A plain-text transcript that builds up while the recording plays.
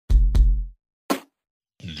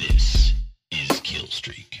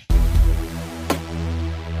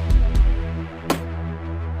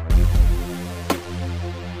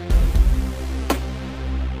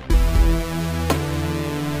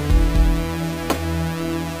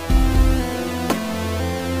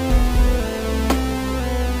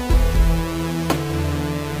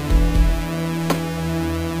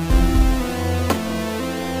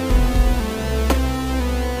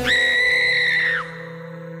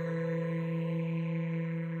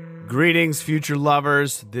Greetings, future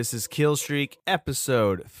lovers. This is Killstreak,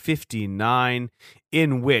 episode 59,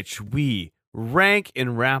 in which we rank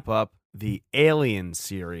and wrap up the Alien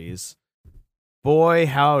series. Boy,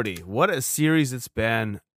 howdy, what a series it's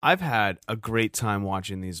been. I've had a great time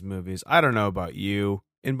watching these movies. I don't know about you.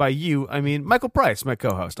 And by you, I mean Michael Price, my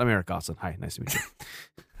co-host. I'm Eric Goslin. Hi, nice to meet you.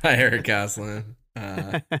 Hi, Eric Goslin.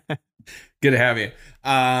 Good to have you.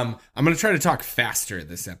 I'm going to try to talk faster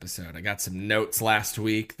this episode. I got some notes last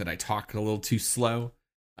week that I talked a little too slow.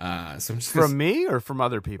 So I'm just from me or from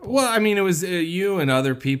other people? Well, I mean, it was you and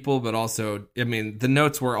other people, but also, I mean, the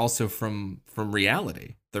notes were also from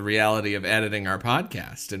reality, the reality of editing our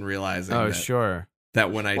podcast and realizing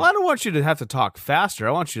that when Well, I don't want you to have to talk faster.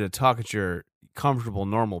 I want you to talk at your comfortable,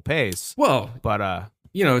 normal pace. Well, but,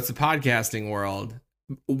 it's the podcasting world.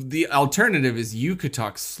 The alternative is you could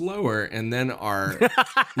talk slower and then our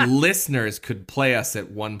listeners could play us at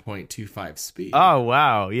 1.25 speed. Oh,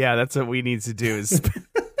 wow. Yeah, that's what we need to do is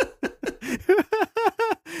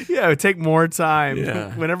it would take more time.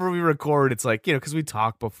 Yeah. Whenever we record, it's like, because we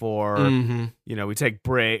talk before, we take a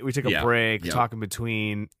break, talk in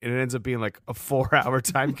between, and it ends up being like a 4-hour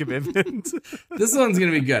time commitment. This one's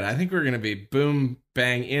going to be good. I think we're going to be boom,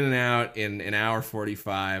 bang, in and out in an hour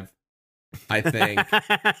 45. I think.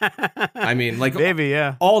 I mean, like, maybe,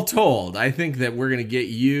 yeah. All told, I think that we're going to get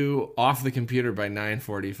you off the computer by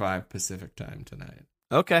 9:45 Pacific time tonight.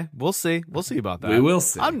 Okay, we'll see. We'll see about that. We will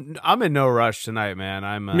see. I'm in no rush tonight,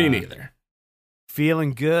 man. Me neither.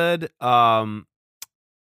 Feeling good. I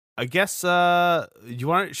guess.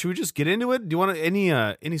 Should we just get into it? Do you want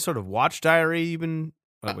any sort of watch diary? You've been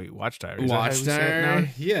watch diary. Watch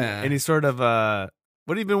diary. Yeah. Any sort of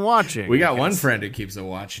what have you been watching? We got one friend who keeps a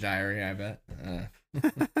watch diary, I bet.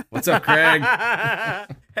 What's up, Craig?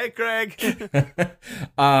 Hey, Craig.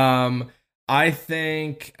 I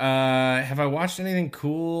think, have I watched anything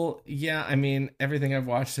cool? Yeah, I mean, everything I've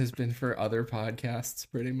watched has been for other podcasts,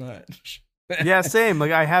 pretty much. Yeah, same.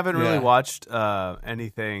 Like, I haven't really watched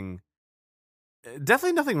anything.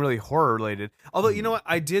 Definitely nothing really horror related. Although, you know what?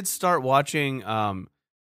 I did start watching.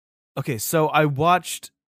 Okay, so I watched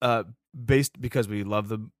based because we love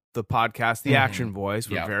the podcast, The Action Boys.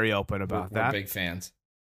 We're very open about that. We're big fans.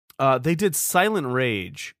 They did Silent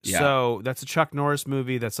Rage. Yeah. So that's a Chuck Norris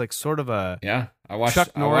movie that's like sort of a... Yeah, I watched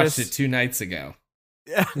it 2 nights ago.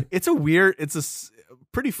 Yeah, it's a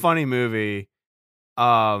pretty funny movie.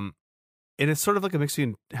 And it's sort of like a mix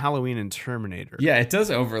between Halloween and Terminator. Yeah, it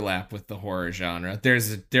does overlap with the horror genre.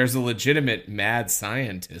 There's a legitimate mad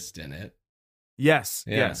scientist in it. Yes,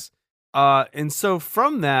 yeah. Yes. And so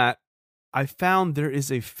from that, I found there is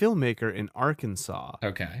a filmmaker in Arkansas.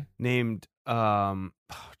 Okay. Named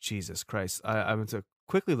Jesus Christ. I went to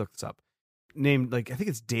quickly look this up. Named, like, I think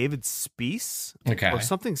it's David Speece. Okay. Or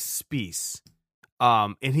something Speece.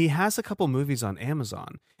 And he has a couple movies on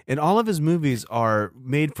Amazon. And all of his movies are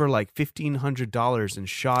made for like $1,500 and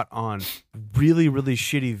shot on really, really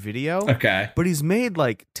shitty video. Okay. But he's made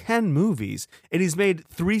like 10 movies, and he's made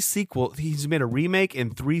 3 sequels. He's made a remake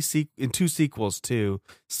and 2 sequels to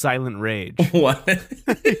Silent Rage. What?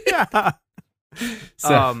 Yeah.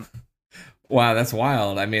 So, wow, that's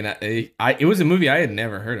wild. I mean, it was a movie I had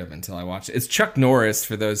never heard of until I watched it. It's Chuck Norris,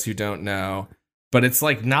 for those who don't know, but it's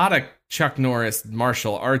like not a Chuck Norris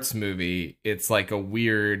martial arts movie. It's like a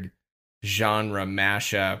weird genre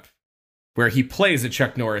mashup where he plays a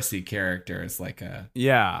Chuck Norris-y character as like a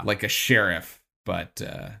sheriff. But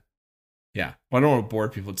well, I don't want to bore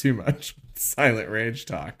people too much with Silent Rage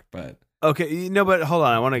talk, but okay, but hold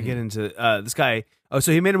on, I want to get into this guy. Oh,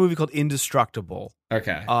 so he made a movie called Indestructible.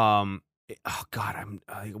 Okay. Oh God,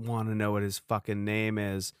 I want to know what his fucking name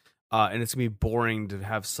is. And it's gonna be boring to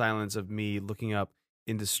have silence of me looking up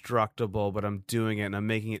Indestructible, but I'm doing it and I'm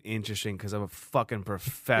making it interesting because I'm a fucking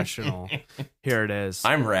professional. Here it is.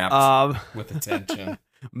 I'm wrapped with attention.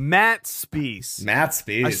 Matt Speece.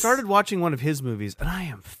 I started watching one of his movies and I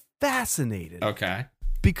am fascinated. Okay.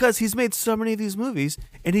 Because he's made so many of these movies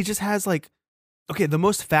and he just has like, okay, the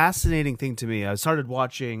most fascinating thing to me, I started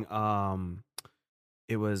watching,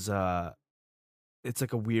 it was, it's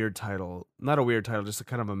like a weird title, not a weird title, just a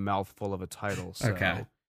kind of a mouthful of a title. So okay.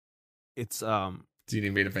 It's, do you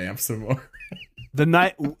need me to vamp some more? Then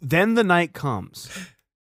the Night Comes.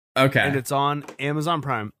 Okay. And it's on Amazon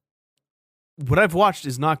Prime. What I've watched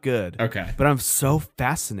is not good. Okay. But I'm so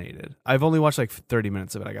fascinated. I've only watched like 30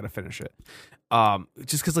 minutes of it. I got to finish it.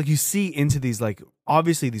 Just because like you see into these like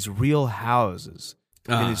obviously these real houses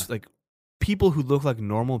and it's like people who look like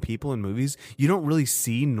normal people in movies. You don't really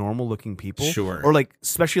see normal looking people, sure, or like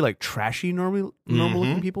especially like trashy normal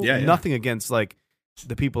looking people. Yeah, nothing against like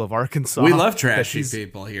the people of Arkansas. We love trashy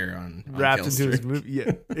people here on wrapped Kill into his Streak. movie.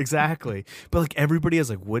 Yeah, exactly. But like everybody has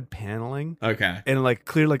like wood paneling. Okay. And like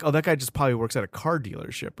clear, like, oh, that guy just probably works at a car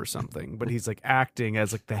dealership or something. But he's like acting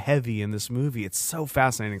as like the heavy in this movie. It's so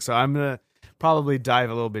fascinating. So I'm gonna probably dive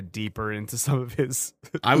a little bit deeper into some of his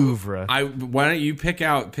oeuvre. Why don't you pick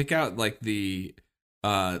out like the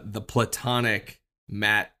platonic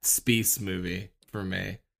Matt Spies movie for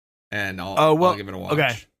me, and I'll give it a watch.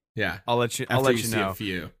 Okay. Yeah, I'll let you. After you see know. a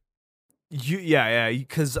few.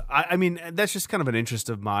 Because I mean that's just kind of an interest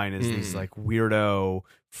of mine is these like weirdo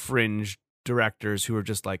fringe directors who are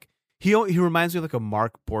just like he reminds me of like a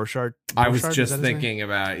Mark Borchardt. I was just thinking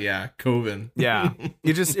about Coven. Yeah,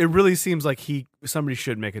 it really seems like somebody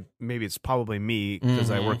should make it. Maybe it's probably me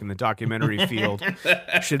because I work in the documentary field.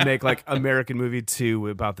 Should make like American Movie 2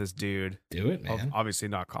 about this dude. Do it, man. Obviously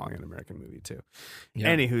not calling it American Movie 2. Yeah.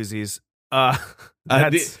 Any whoosies.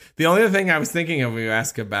 The only thing I was thinking of when you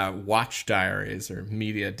ask about watch diaries or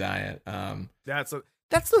media diet.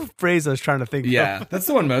 That's the phrase I was trying to think of. Yeah, that's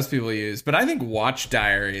the one most people use. But I think watch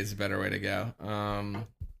diary is a better way to go.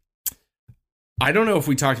 I don't know if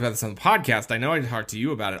we talked about this on the podcast. I know I talked to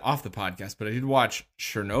you about it off the podcast, but I did watch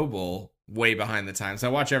Chernobyl way behind the times. I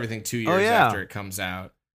watch everything 2 years after it comes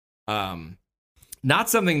out. Not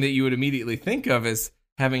something that you would immediately think of as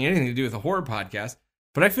having anything to do with a horror podcast.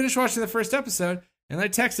 But I finished watching the first episode, and I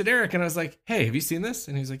texted Eric, and I was like, hey, have you seen this?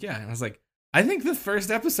 And he was like, yeah. And I was like, I think the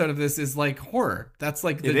first episode of this is like horror. That's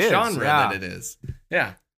like the genre that it is.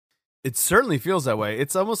 Yeah. It certainly feels that way.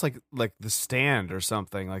 It's almost like The Stand or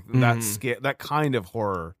something, like that kind of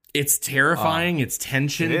horror. It's terrifying. It's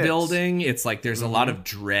tension building. It's like there's a lot of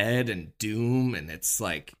dread and doom, and it's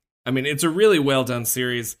like, I mean, it's a really well done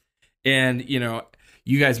series. And, you know,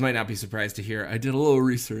 you guys might not be surprised to hear I did a little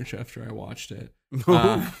research after I watched it.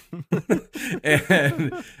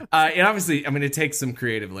 And obviously, I mean, it takes some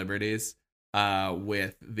creative liberties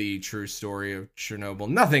with the true story of Chernobyl.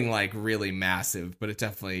 Nothing like really massive, but it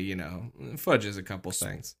definitely, you know, fudges a couple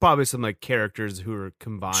things. Probably some like characters who are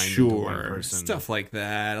combined into one person. Stuff like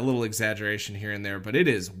that. A little exaggeration here and there, but it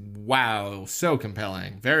is, wow, so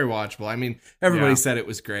compelling. Very watchable. I mean, everybody said it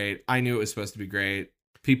was great. I knew it was supposed to be great.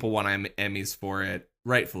 People won Emmys for it,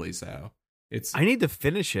 rightfully so. I need to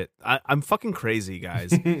finish it. I'm fucking crazy,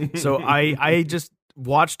 guys. So I just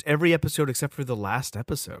watched every episode except for the last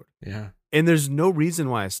episode. Yeah. And there's no reason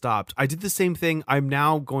why I stopped. I did the same thing. I'm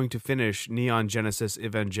now going to finish Neon Genesis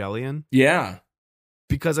Evangelion. Yeah.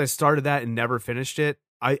 Because I started that and never finished it.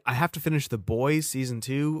 I have to finish The Boys season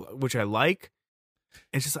 2, which I like.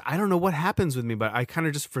 It's just, I don't know what happens with me, but I kind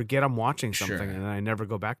of just forget I'm watching something and I never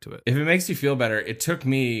go back to it. If it makes you feel better, it took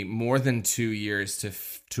me more than 2 years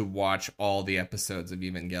to watch all the episodes of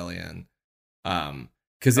Evangelion.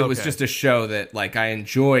 Because it was just a show that like I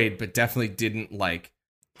enjoyed, but definitely didn't like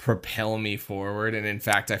propel me forward. And in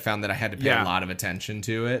fact, I found that I had to pay a lot of attention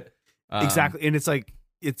to it. Exactly. And it's like,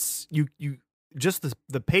 it's you just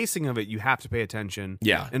the pacing of it, you have to pay attention.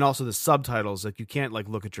 Yeah. And also the subtitles, like you can't like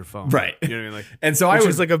look at your phone. Right. You know what I mean? Like, and so I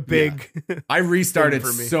was like a big I restarted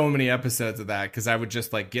so many episodes of that because I would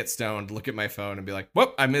just like get stoned, look at my phone and be like,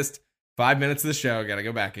 whoop, I missed 5 minutes of the show. Gotta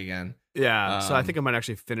go back again. Yeah. So I think I might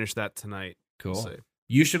actually finish that tonight. Cool. We'll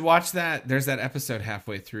you should watch that. There's that episode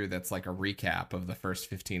halfway through that's like a recap of the first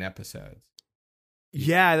 15 episodes.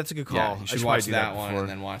 Yeah, that's a good call. Yeah, you should watch that one and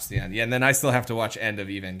then watch the end. Yeah, and then I still have to watch End of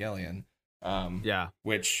Evangelion.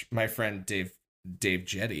 Which my friend Dave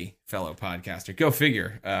Jetty, fellow podcaster, go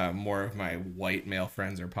figure. More of my white male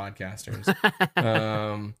friends are podcasters.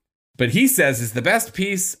 But he says is the best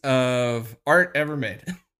piece of art ever made.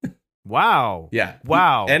 Wow. Yeah.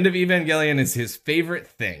 Wow. End of Evangelion is his favorite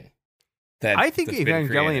thing. I think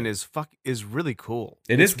Evangelion is really cool.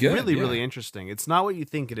 It's good. Really, really interesting. It's not what you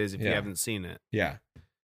think it is if you haven't seen it. Yeah.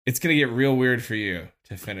 It's going to get real weird for you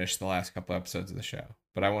to finish the last couple episodes of the show.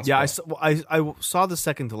 But I won't spoil. I saw the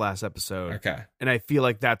second to last episode. Okay. And I feel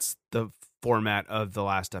like that's the format of the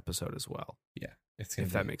last episode as well. Yeah. If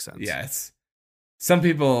that makes sense. Yeah. Some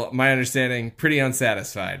people, my understanding, pretty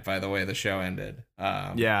unsatisfied by the way the show ended.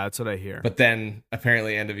 Yeah, that's what I hear. But then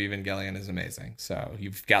apparently End of Evangelion is amazing. So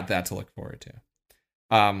you've got that to look forward to.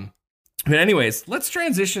 But anyways, let's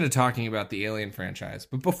transition to talking about the Alien franchise.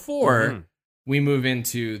 But before we move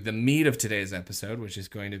into the meat of today's episode, which is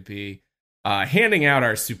going to be handing out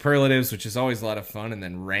our superlatives, which is always a lot of fun, and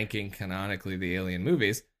then ranking canonically the Alien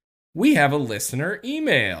movies, we have a listener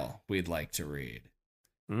email we'd like to read.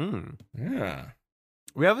 Yeah.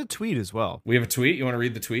 We have a tweet as well. We have a tweet? You want to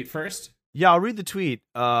read the tweet first? Yeah, I'll read the tweet.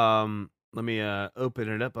 Let me open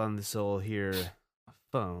it up on this old here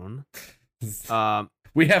phone.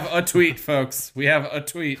 We have a tweet, folks. We have a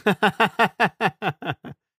tweet.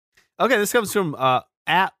 Okay, this comes from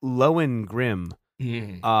at Lowengrim.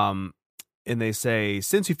 Mm. And they say,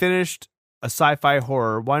 since you finished a sci-fi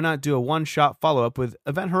horror, why not do a one-shot follow-up with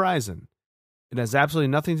Event Horizon? It has absolutely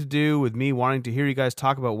nothing to do with me wanting to hear you guys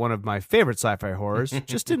talk about one of my favorite sci-fi horrors.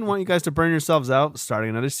 Just didn't want you guys to burn yourselves out starting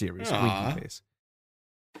another series. Winky face.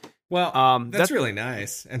 Well, that's really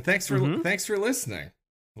nice, and thanks for listening,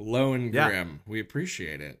 Low and Grim. We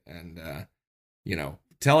appreciate it, and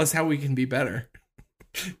tell us how we can be better.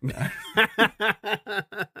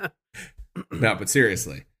 No, but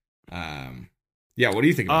seriously, what do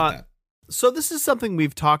you think about that? So this is something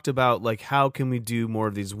we've talked about, like how can we do more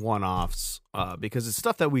of these one-offs? Because it's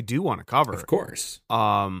stuff that we do want to cover, of course.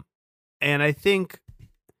 And I think,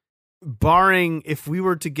 barring if we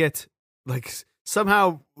were to get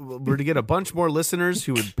somehow we're to get a bunch more listeners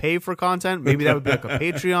who would pay for content, maybe that would be like a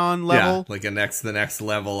Patreon level, like the next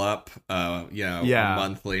level up. A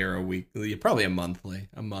monthly or a weekly, probably a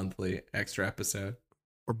monthly extra episode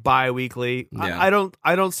or bi-weekly. Yeah.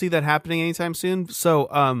 I don't see that happening anytime soon.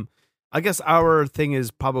 So I guess our thing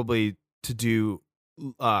is probably to do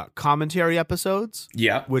commentary episodes,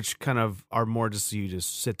 which kind of are more just you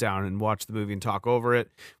just sit down and watch the movie and talk over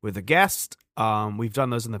it with a guest. We've done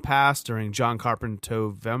those in the past during John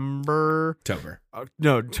Carpenter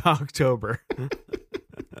October.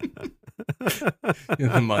 In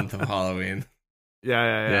the month of Halloween.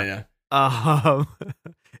 Yeah.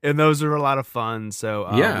 And those are a lot of fun. So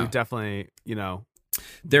we definitely,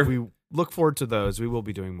 we look forward to those. We will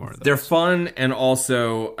be doing more of those. They're fun, and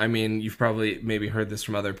also, I mean, you've probably maybe heard this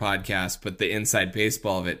from other podcasts, but the inside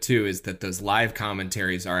baseball of it too is that those live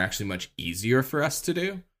commentaries are actually much easier for us to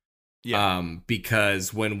do. Yeah.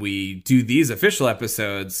 Because when we do these official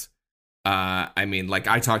episodes, I mean, like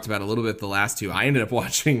I talked about a little bit the last two, I ended up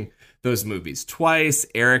watching those movies twice.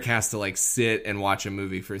 Eric has to sit and watch a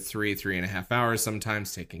movie for 3.5 hours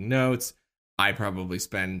sometimes, taking notes. I probably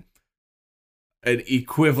spend an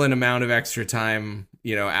equivalent amount of extra time,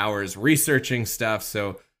 hours researching stuff.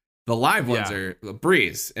 So the live ones are a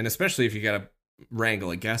breeze. And especially if you got to wrangle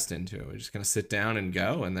a guest into it, we're just going to sit down and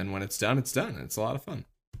go. And then when it's done, it's done. It's a lot of fun.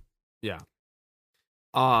 Yeah.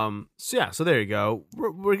 So there you go.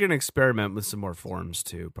 We're going to experiment with some more forms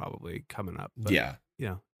too, probably coming up.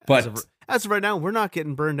 But, but as of right now, we're not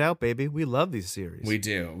getting burned out, baby. We love these series. We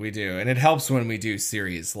do. And it helps when we do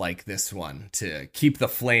series like this one to keep the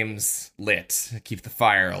flames lit, keep the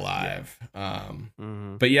fire alive. Yeah.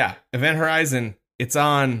 But yeah, Event Horizon, it's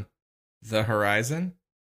on the horizon.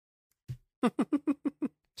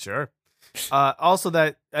 Sure. Also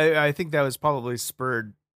that I think that was probably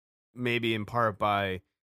spurred maybe in part by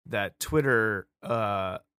that Twitter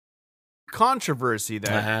controversy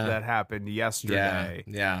that happened yesterday.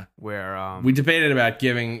 Yeah. Where we debated about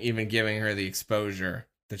giving her the exposure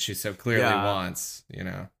that she so clearly wants,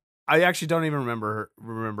 I actually don't even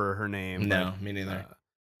remember her name. No, me neither.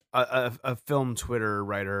 A film Twitter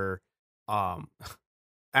writer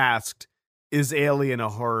asked, "Is Alien a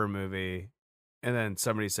horror movie?" And then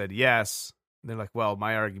somebody said yes. They're like, "Well,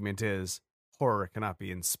 my argument is horror cannot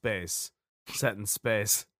be in space, set in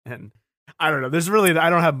space." And I don't know. I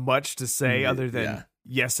don't have much to say other than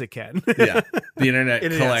yes, it can. Yeah, the internet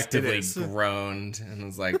collectively groaned and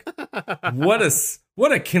was like,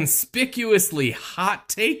 "What a conspicuously hot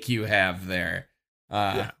take you have there."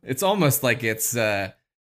 It's almost like it's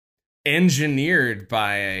engineered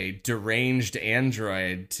by a deranged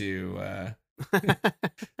android to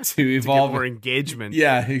evolve to more engagement.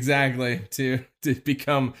 Yeah, exactly. To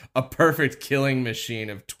become a perfect killing machine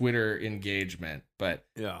of Twitter engagement. But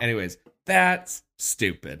anyways, that's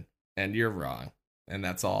stupid, and you're wrong, and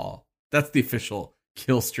that's all. That's the official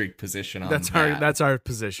Kill Streak position on that's our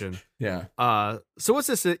position. Yeah. So what's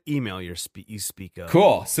this email you speak of?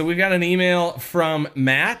 Cool. So we've got an email from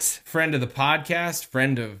Matt, friend of the podcast,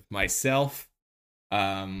 friend of myself.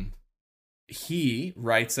 He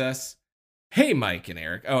writes us, "Hey, Mike and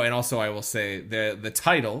Eric." Oh, and also I will say the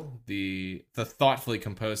title, the thoughtfully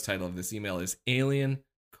composed title of this email is Alien: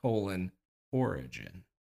 Origin.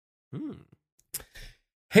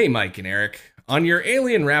 "Hey, Mike and Eric. On your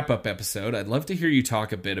Alien wrap-up episode, I'd love to hear you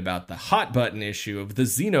talk a bit about the hot-button issue of the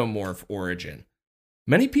xenomorph origin.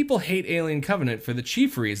 Many people hate Alien Covenant for the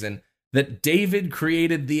chief reason that David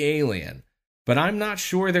created the alien, but I'm not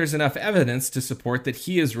sure there's enough evidence to support that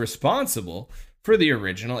he is responsible for the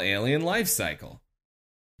original alien life cycle.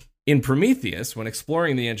 In Prometheus, when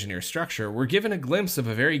exploring the engineer structure, we're given a glimpse of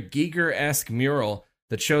a very Giger-esque mural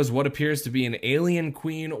that shows what appears to be an alien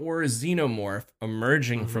queen or a xenomorph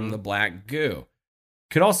emerging from the black goo.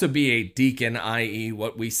 Could also be a deacon, i.e.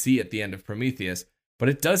 what we see at the end of Prometheus, but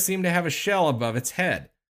it does seem to have a shell above its head.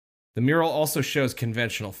 The mural also shows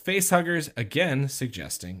conventional facehuggers, again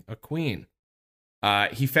suggesting a queen.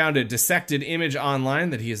 He found a dissected image online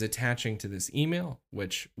that he is attaching to this email,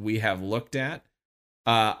 which we have looked at.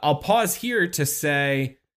 I'll pause here to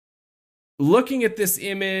say, looking at this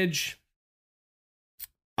image,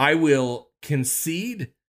 I will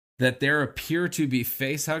concede that there appear to be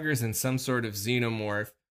facehuggers in some sort of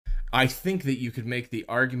xenomorph. I think that you could make the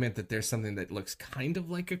argument that there's something that looks kind of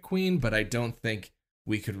like a queen, but I don't think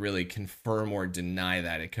we could really confirm or deny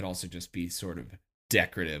that. It could also just be sort of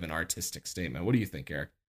decorative and artistic statement. What do you think,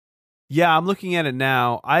 Eric? Yeah, I'm looking at it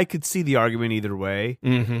now. I could see the argument either way.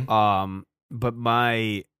 Mm-hmm. But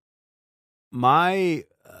my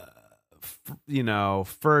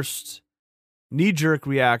first knee-jerk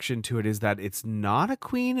reaction to it is that it's not a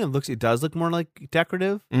queen. It does look more like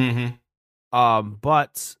decorative. Mm-hmm.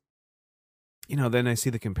 But then I see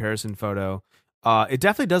the comparison photo. It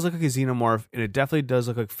definitely does look like a xenomorph, and it definitely does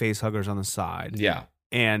look like face-huggers on the side. Yeah.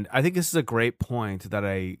 And I think this is a great point that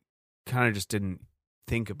I kind of just didn't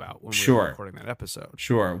think about when we were recording that episode.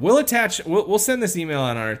 Sure. We'll send this email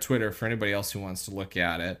on our Twitter for anybody else who wants to look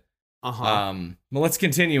at it. Well, let's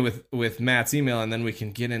continue with Matt's email, and then we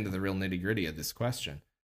can get into the real nitty-gritty of this question.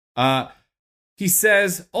 He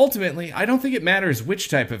says, ultimately, I don't think it matters which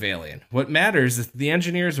type of alien. What matters is that the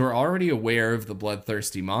engineers were already aware of the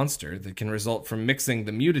bloodthirsty monster that can result from mixing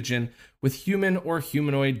the mutagen with human or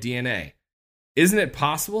humanoid DNA. Isn't it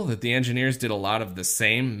possible that the engineers did a lot of the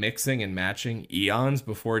same mixing and matching eons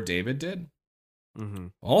before David did? Mm-hmm.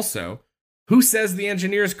 Also, who says the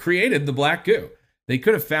engineers created the black goo? They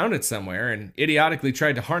could have found it somewhere and idiotically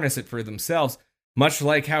tried to harness it for themselves, much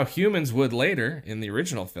like how humans would later, in the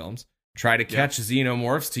original films, try to catch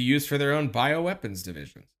xenomorphs to use for their own bioweapons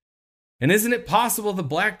divisions. And isn't it possible the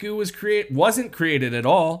black goo wasn't created at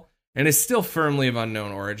all and is still firmly of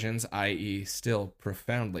unknown origins, i.e. still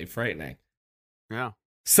profoundly frightening? Yeah.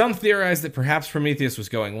 Some theorize that perhaps Prometheus was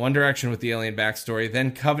going one direction with the alien backstory,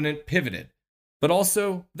 then Covenant pivoted. But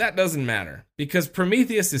also, that doesn't matter, because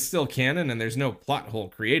Prometheus is still canon and there's no plot hole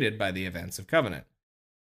created by the events of Covenant.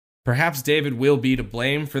 Perhaps David will be to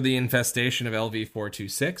blame for the infestation of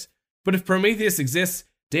LV-426, but if Prometheus exists,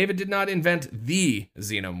 David did not invent the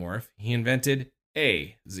xenomorph, he invented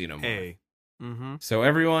a xenomorph. Mm-hmm. So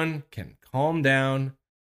everyone can calm down.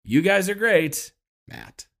 You guys are great,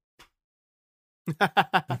 Matt.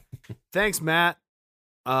 Thanks, Matt.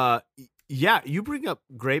 Yeah, you bring up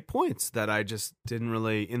great points that I just didn't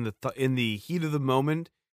really, in the heat of the moment,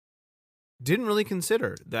 didn't really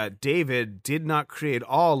consider. That David did not create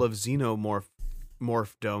all of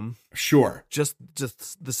xenomorphdom. Sure. Just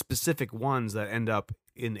the specific ones that end up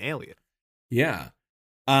in Alien. Yeah.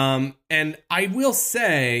 And I will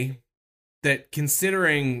say that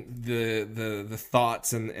considering the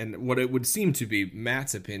thoughts and what it would seem to be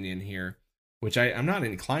Matt's opinion here, which I'm not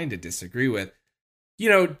inclined to disagree with.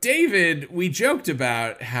 David, we joked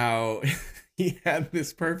about how he had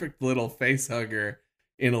this perfect little face hugger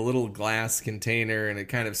in a little glass container, and it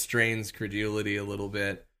kind of strains credulity a little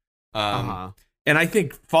bit. And I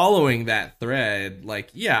think following that thread,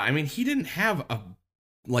 he didn't have a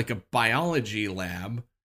biology lab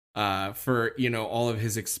for, all of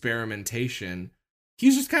his experimentation.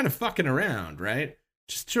 He's just kind of fucking around, right?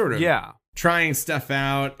 Just sort of trying stuff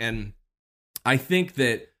out. And I think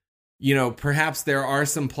that, perhaps there are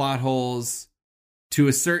some plot holes to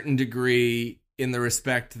a certain degree in the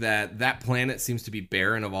respect that planet seems to be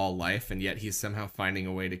barren of all life, and yet he's somehow finding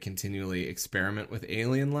a way to continually experiment with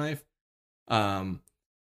alien life.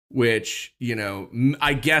 Which,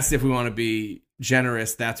 I guess if we want to be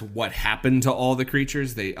generous, that's what happened to all the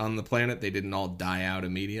creatures on the planet. They didn't all die out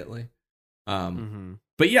immediately.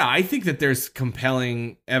 But yeah, I think that there's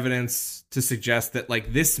compelling evidence to suggest that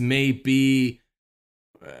this may be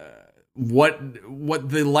what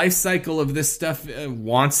the life cycle of this stuff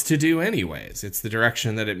wants to do anyways. It's the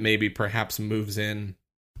direction that it maybe perhaps moves in.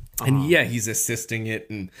 And he's assisting it,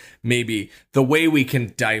 and maybe the way we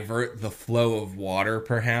can divert the flow of water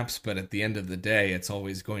perhaps, but at the end of the day, it's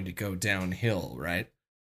always going to go downhill, right?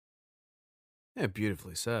 Yeah,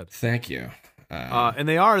 beautifully said. Thank you. And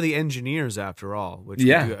they are the engineers after all, which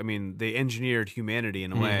they engineered humanity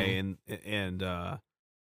in a way, and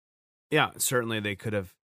certainly they could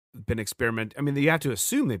have been experimenting. I mean, you have to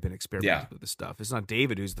assume they've been experimenting with this stuff. It's not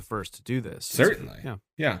David who's the first to do this. Certainly.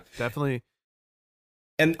 Yeah. Definitely.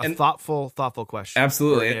 And thoughtful question.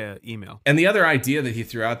 Absolutely. Email. And the other idea that he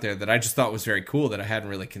threw out there that I just thought was very cool that I hadn't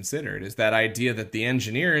really considered is that idea that the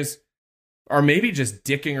engineers are maybe just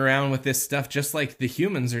dicking around with this stuff just like the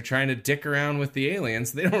humans are trying to dick around with the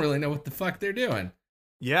aliens. They don't really know what the fuck they're doing.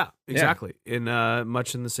 Yeah, exactly. In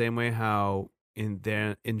much in the same way how in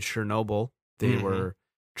Chernobyl they were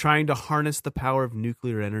trying to harness the power of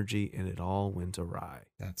nuclear energy, and it all went awry.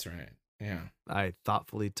 That's right. Yeah. I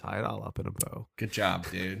thoughtfully tied it all up in a bow. Good job,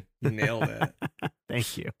 dude. You nailed it.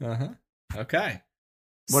 Thank you. Okay.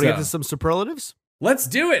 Want to get to some superlatives? Let's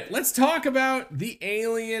do it. Let's talk about the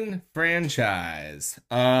Alien franchise.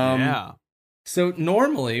 Yeah. So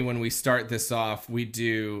normally when we start this off, we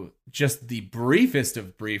do just the briefest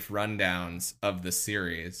of brief rundowns of the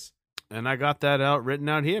series. And I got that written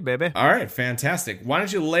out here, baby. All right, fantastic. Why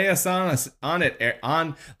don't you lay it on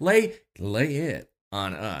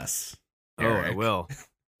us? Eric. Oh, I will.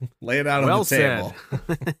 Lay it out on the table.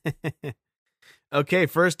 Said. Okay,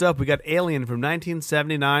 first up, we got Alien from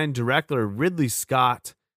 1979, director Ridley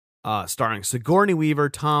Scott, starring Sigourney Weaver,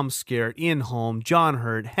 Tom Skerritt, Ian Holm, John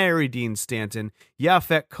Hurt, Harry Dean Stanton,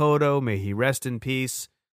 Yaphet Kotto, may he rest in peace.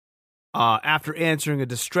 After answering a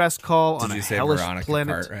distress call on a hellish Veronica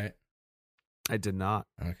planet. Cartwright? I did not.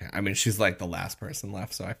 Okay. I mean, she's like the last person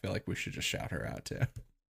left, so I feel like we should just shout her out too.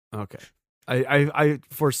 Okay. I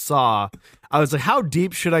foresaw. I was like, how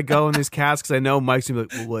deep should I go in these casts? Because I know Mike's gonna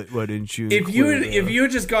be like, well, what didn't you? If you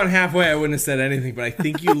had just gone halfway, I wouldn't have said anything. But I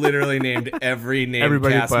think you literally named everybody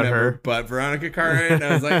cast member her. but Veronica Cartwright. And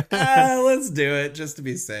I was like, let's do it just to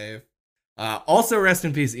be safe. Also, rest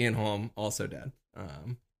in peace, Ian Holm, also dead.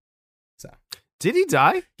 Did he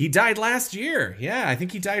die? He died last year. Yeah, I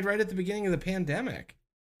think he died right at the beginning of the pandemic.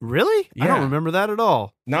 Really? Yeah. I don't remember that at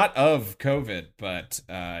all. Not of COVID, but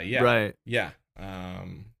yeah. Right. Yeah.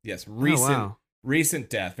 Yes, recent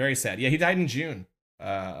death. Very sad. Yeah, he died in June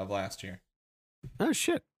of last year. Oh,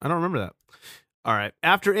 shit. I don't remember that. All right.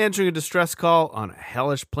 After answering a distress call on a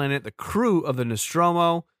hellish planet, the crew of the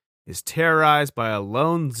Nostromo is terrorized by a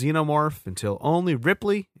lone xenomorph until only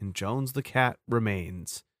Ripley and Jones the cat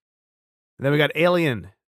remains. And then we got Aliens.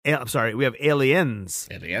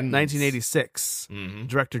 1986.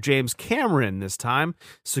 Director James Cameron this time.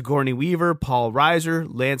 Sigourney Weaver, Paul Reiser,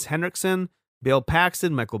 Lance Henriksen, Bill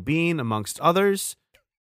Paxton, Michael Biehn, amongst others.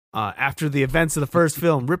 After the events of the first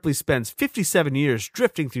film, Ripley spends 57 years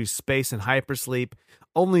drifting through space in hypersleep,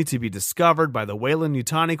 only to be discovered by the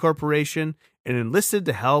Weyland-Yutani Corporation and enlisted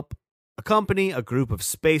to help accompany a group of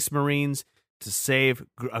space marines to save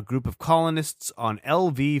a group of colonists on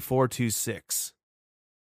LV-426.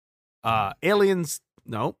 Alien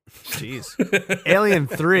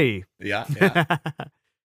 3. Yeah.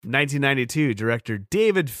 1992, director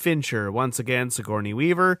David Fincher, once again, Sigourney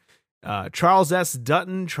Weaver, Charles S.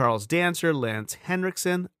 Dutton, Charles Dancer, Lance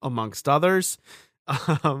Henriksen, amongst others.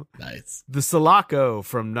 Nice. The Sulaco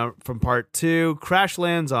from part 2 crash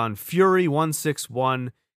lands on Fury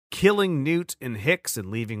 161, killing Newt and Hicks and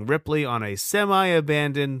leaving Ripley on a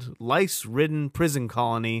semi-abandoned, lice-ridden prison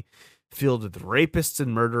colony filled with rapists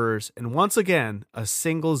and murderers, and once again, a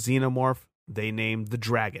single xenomorph they named the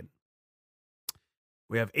Dragon.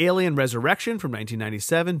 We have Alien Resurrection from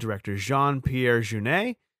 1997, director Jean-Pierre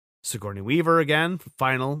Jeunet. Sigourney Weaver again,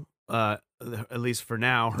 final, at least for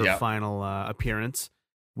now, her final appearance.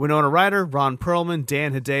 Winona Ryder, Ron Perlman,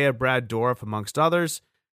 Dan Hedaya, Brad Dourif, amongst others.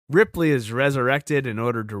 Ripley is resurrected in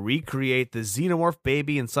order to recreate the xenomorph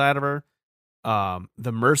baby inside of her.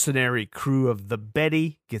 The mercenary crew of the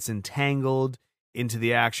Betty gets entangled into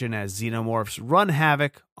the action as xenomorphs run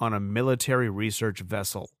havoc on a military research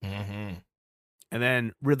vessel. Mm-hmm. And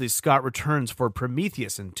then Ridley Scott returns for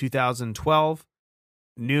Prometheus in 2012.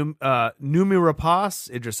 Noomi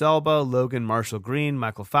Rapace, Idris Elba, Logan Marshall Green,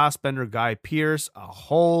 Michael Fassbender, Guy Pearce, a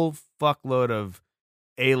whole fuckload of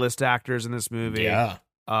A-list actors in this movie. Yeah.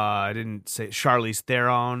 I didn't say Charlize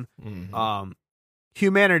Theron. Mm-hmm.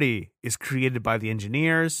 Humanity is created by the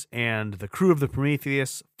engineers, and the crew of the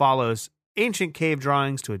Prometheus follows ancient cave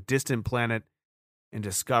drawings to a distant planet and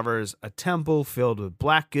discovers a temple filled with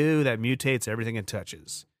black goo that mutates everything it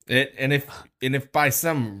touches. And if by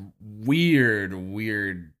some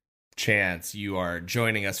weird chance you are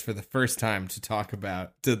joining us for the first time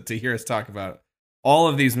to hear us talk about all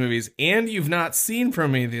of these movies, and you've not seen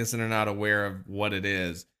Prometheus and are not aware of what it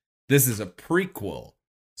is, this is a prequel.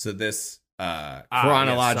 So this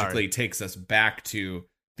chronologically takes us back to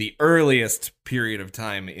the earliest period of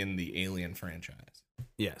time in the Alien franchise.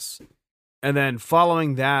 Yes. And then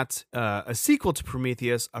following that, a sequel to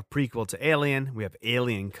Prometheus, a prequel to Alien. We have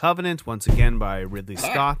Alien Covenant, once again by Ridley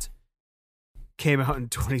Scott. Came out in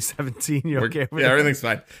 2017. You okay with that? Everything's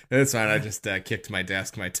fine. It's fine. I just kicked my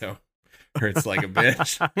desk. My toe hurts like a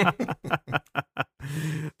bitch.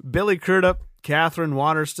 Billy Crudup, Catherine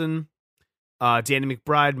Waterston, Danny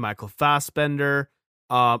McBride, Michael Fassbender.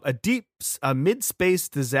 A mid-space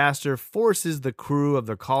disaster forces the crew of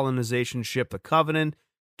the colonization ship, the Covenant,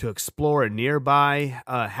 to explore a nearby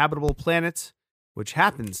habitable planet, which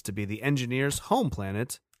happens to be the engineer's home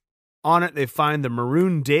planet. On it, they find the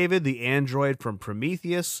Maroon David, the android from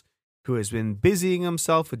Prometheus, who has been busying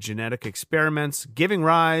himself with genetic experiments, giving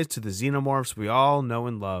rise to the xenomorphs we all know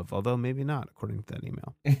and love, although maybe not, according to that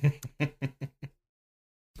email.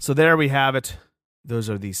 So there we have it. Those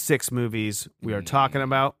are the 6 movies we are talking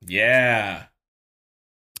about. Yeah.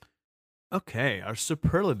 Okay, our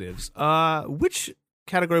superlatives. Which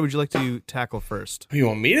category would you like to tackle first? You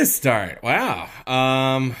want me to start? Wow.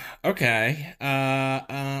 Okay.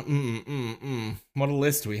 What a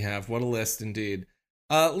list we have. What a list indeed.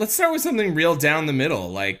 Let's start with something real down the middle.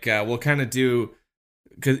 Like, we'll kind of do,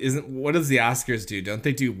 what does the Oscars do? Don't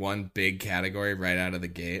they do one big category right out of the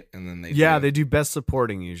gate, and then they do best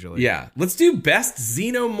supporting usually. Yeah, let's do best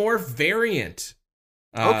xenomorph variant.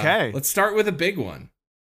 Okay, let's start with a big one.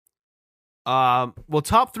 Well,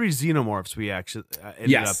 top 3 xenomorphs we actually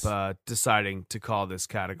ended up deciding to call this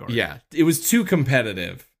category. Yeah, it was too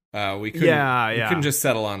competitive. We couldn't just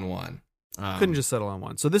settle on one.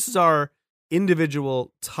 So this is our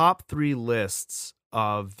individual top 3 lists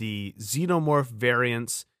of the xenomorph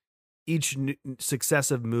variants. Each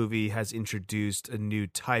successive movie has introduced a new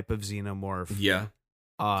type of xenomorph. Yeah.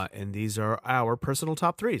 And these are our personal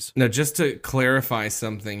top 3s. Now, just to clarify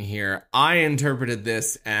something here, I interpreted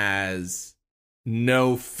this as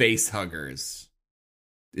no face huggers.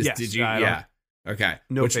 Did you? Yeah. Okay.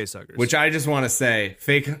 No face huggers. Which I just want to say,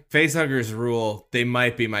 face huggers rule. They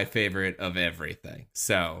might be my favorite of everything.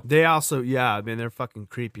 So they also, they're fucking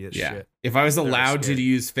creepy as shit. If I was allowed to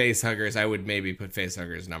use face huggers, I would maybe put face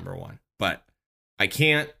huggers number 1. But I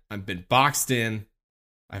can't. I've been boxed in.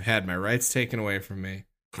 I've had my rights taken away from me.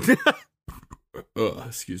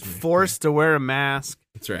 Excuse me. Forced to wear a mask.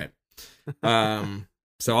 That's right.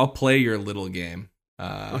 So I'll play your little game.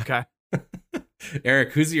 Okay.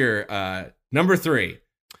 Eric, who's your number 3?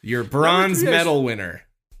 Your bronze medal winner.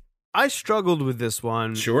 I struggled with this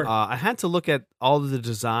one. Sure. I had to look at all of the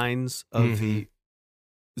designs of the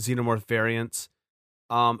xenomorph variants.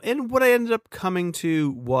 And what I ended up coming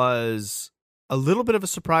to was a little bit of a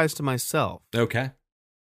surprise to myself. Okay.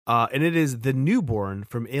 And it is the newborn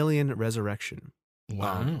from Alien Resurrection.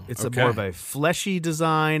 Wow. It's more of a fleshy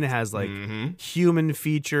design. It has like human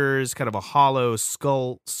features, kind of a hollow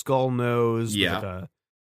skull nose. Yeah. With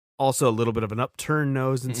also a little bit of an upturned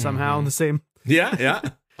nose and somehow in the same. Yeah.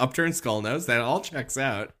 Upturned skull nose. That all checks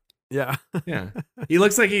out. Yeah. Yeah. He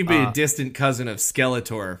looks like he'd be a distant cousin of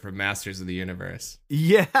Skeletor from Masters of the Universe.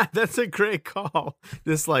 Yeah, that's a great call.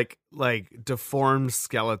 This like deformed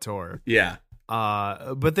Skeletor. Yeah.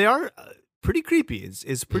 But they are pretty creepy.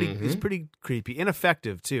 It's pretty creepy.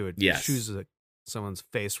 Ineffective too. It chews someone's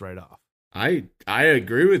face right off. I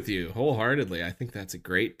agree with you wholeheartedly. I think that's a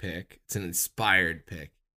great pick. It's an inspired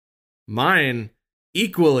pick. Mine,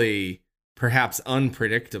 equally perhaps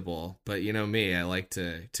unpredictable, but you know me, I like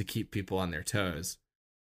to keep people on their toes.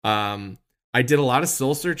 I did a lot of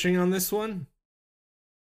soul searching on this one,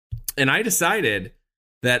 and I decided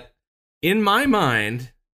that in my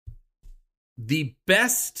mind, the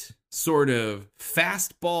best sort of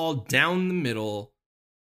fastball down the middle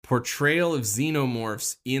portrayal of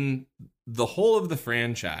xenomorphs in the whole of the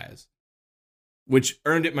franchise, which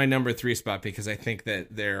earned it my number 3 spot because I think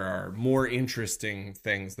that there are more interesting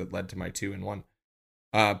things that led to my 2 and 1.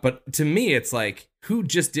 But to me, it's like, who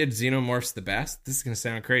just did xenomorphs the best? This is going to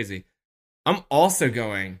sound crazy. I'm also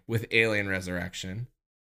going with Alien Resurrection,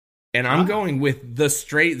 and I'm going with the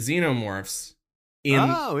straight xenomorphs.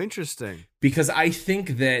 Interesting. Because I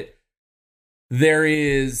think that there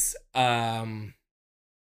is,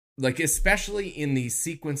 like, especially in these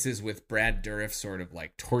sequences with Brad Dourif sort of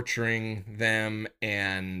like torturing them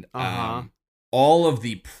and all of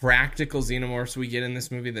the practical xenomorphs we get in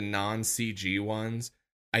this movie, the non-CG ones,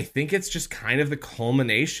 I think it's just kind of the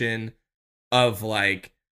culmination of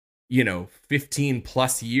 15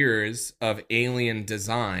 plus years of Alien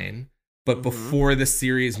design, but before the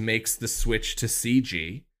series makes the switch to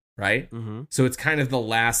CG, right? So it's kind of the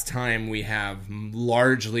last time we have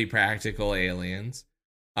largely practical aliens.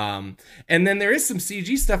 And then there is some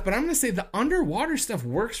CG stuff, but I'm going to say the underwater stuff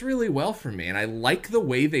works really well for me. And I like the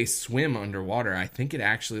way they swim underwater. I think it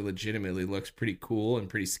actually legitimately looks pretty cool and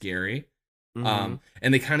pretty scary. And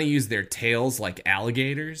they kind of use their tails like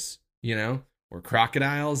alligators, or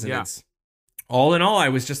crocodiles. And it's all in all, I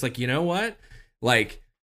was just like, you know what? Like,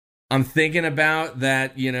 I'm thinking about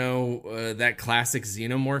that, that classic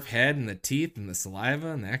xenomorph head and the teeth and the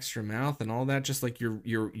saliva and the extra mouth and all that, just like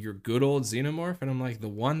your good old xenomorph. And I'm like, the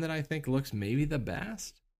one that I think looks maybe the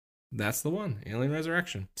best, that's the one, Alien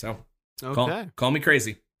Resurrection. So call me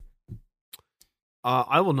crazy.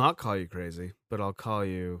 I will not call you crazy, but I'll call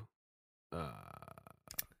you.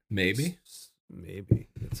 Maybe. Maybe.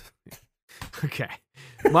 Okay.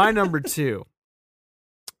 My number 2.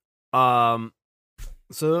 So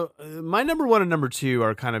my number 1 and number 2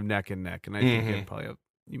 are kind of neck and neck, and I think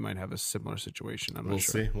you might have a similar situation. I'm not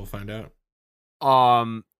sure. We'll see. We'll find out.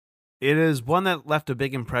 It is one that left a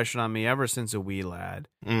big impression on me ever since a wee lad.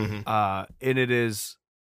 Mm-hmm. And it is,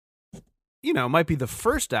 might be the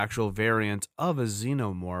first actual variant of a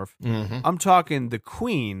xenomorph. Mm-hmm. I'm talking the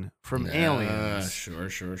Queen from Aliens. Sure.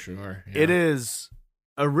 Yeah. It is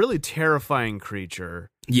a really terrifying creature.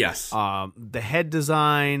 Yes. The head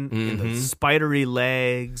design, and the spidery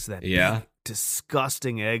legs, that big,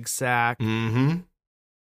 disgusting egg sac. Mm-hmm.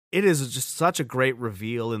 It is just such a great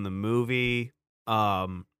reveal in the movie.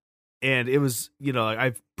 And it was,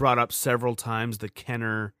 I've brought up several times the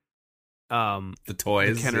Kenner, the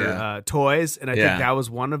toys, toys, and I think that was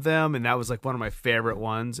one of them, and that was like one of my favorite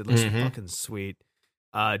ones. It looks fucking sweet.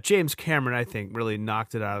 James Cameron, I think, really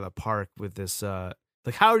knocked it out of the park with this.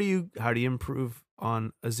 Like, how do you improve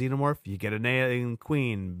on a xenomorph? You get an alien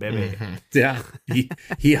queen, baby. Mm-hmm. Yeah,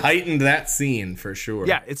 he heightened that scene for sure.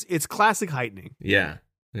 Yeah, it's classic heightening. Yeah,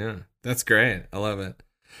 that's great. I love it.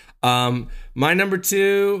 My number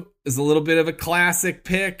 2 is a little bit of a classic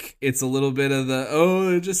pick. It's a little bit of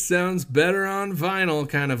the, it just sounds better on vinyl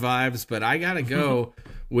kind of vibes, but I gotta go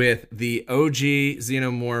with the OG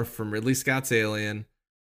xenomorph from Ridley Scott's Alien.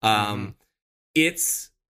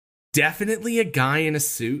 It's definitely a guy in a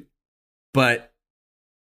suit, but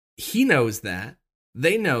he knows that.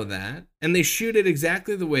 They know that, and they shoot it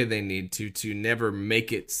exactly the way they need to never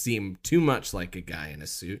make it seem too much like a guy in a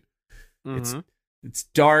suit. It's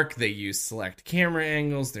dark. They use select camera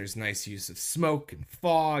angles. There's nice use of smoke and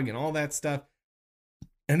fog and all that stuff.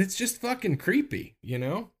 And it's just fucking creepy,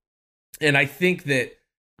 And I think that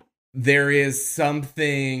there is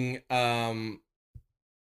something to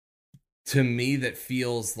me that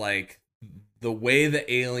feels like the way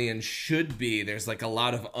the alien should be. There's like a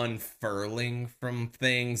lot of unfurling from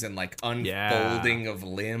things and like unfolding of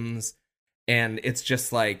limbs. And it's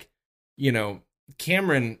just like,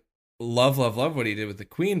 Cameron... love what he did with the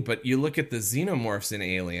Queen, but you look at the xenomorphs in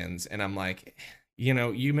Aliens, and I'm like,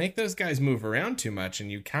 you make those guys move around too much,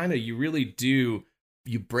 and you really do,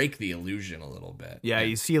 you break the illusion a little bit. Yeah,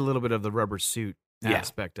 you see a little bit of the rubber suit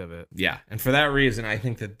aspect of it. Yeah, and for that reason, I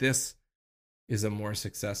think that this is a more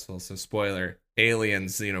successful, so spoiler,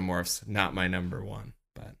 Aliens xenomorphs, not my number 1,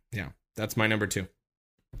 but yeah, that's my number 2.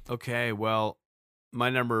 Okay, well, my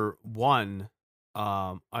number 1...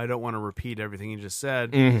 I don't want to repeat everything you just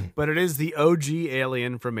said, but it is the OG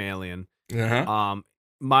alien from Alien.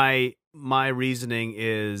 My reasoning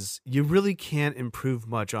is you really can't improve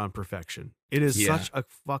much on perfection. It is such a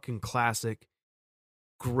fucking classic,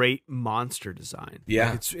 great monster design.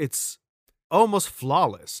 Yeah, like it's almost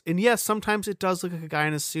flawless. And yes, sometimes it does look like a guy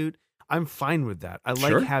in a suit. I'm fine with that. I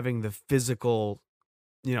like having the physical,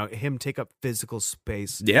 him take up physical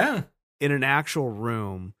space. Yeah, in an actual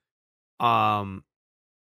room. It's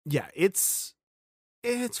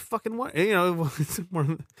fucking it's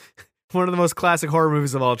one of the most classic horror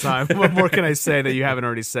movies of all time. What more can I say that you haven't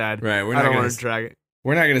already said? Right, I don't want to drag it.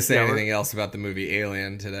 We're not going to say anything else about the movie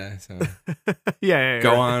Alien today. So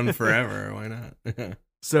go on forever. Why not?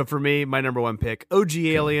 So for me, my number 1 pick, OG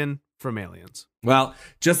Alien from Aliens. Well,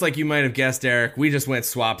 just like you might have guessed, Eric, we just went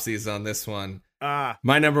swapsies on this one.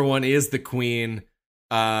 My number 1 is the Queen.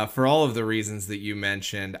 For all of the reasons that you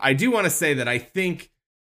mentioned. I do want to say that I think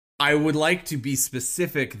I would like to be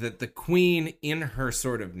specific that the Queen in her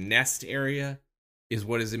sort of nest area is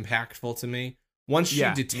what is impactful to me. Once she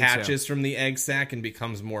detaches from the egg sac and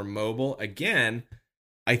becomes more mobile, again,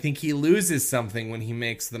 I think he loses something when he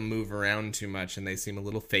makes them move around too much and they seem a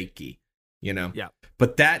little fakey, Yeah.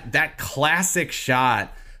 But that classic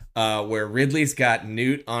shot where Ridley's got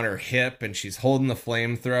Newt on her hip and she's holding the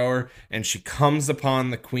flamethrower and she comes upon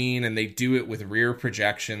the Queen and they do it with rear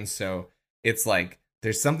projection. So it's like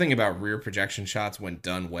there's something about rear projection shots when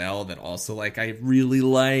done well that also like I really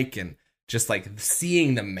like, and just like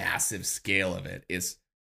seeing the massive scale of it is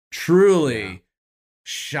truly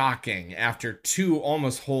shocking after 2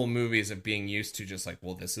 almost whole movies of being used to just like,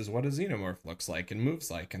 well, this is what a xenomorph looks like and moves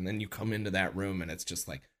like. And then you come into that room and it's just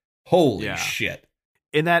like, holy shit.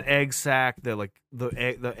 In that egg sack, the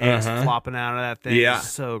eggs flopping out of that thing. Yeah. Is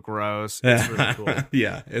so gross. It's really cool.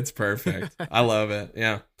 Yeah, it's perfect. I love it.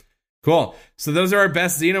 Yeah. Cool. So those are our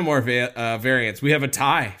best xenomorph variants. We have a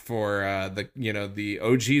tie for the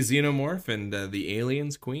OG xenomorph and the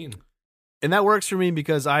Aliens Queen. And that works for me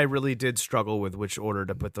because I really did struggle with which order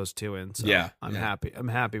to put those 2 in. So I'm happy. I'm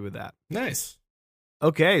happy with that. Nice.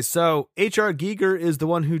 Okay, so H.R. Giger is the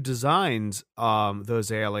one who designed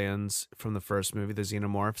those aliens from the first movie, the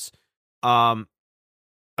Xenomorphs.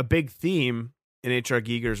 A big theme in H.R.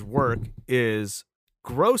 Giger's work is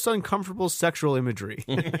gross, uncomfortable sexual imagery.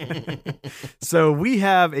 So we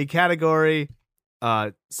have a category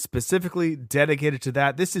specifically dedicated to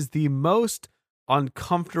that. This is the most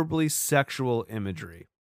uncomfortably sexual imagery.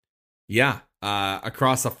 Yeah,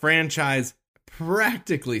 across a franchise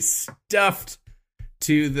practically stuffed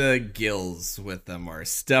to the gills with them, or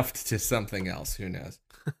stuffed to something else. Who knows?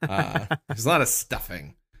 There's a lot of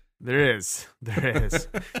stuffing. There is.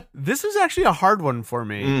 This is actually a hard one for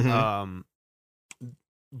me. Mm-hmm.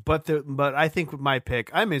 But I think with my pick,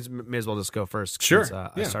 I may as well just go first. Sure.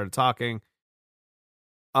 Since, I started talking.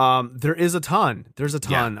 There is a ton. There's a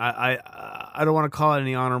ton. Yeah. I don't want to call it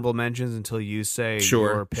any honorable mentions until you say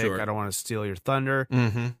your pick. Sure. I don't want to steal your thunder.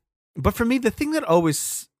 Mm-hmm. But for me, the thing that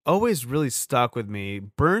always really stuck with me,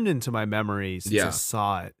 burned into my memory since I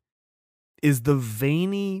saw it, is the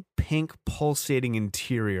veiny pink pulsating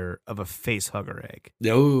interior of a facehugger egg.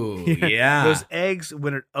 Oh, yeah. Those eggs,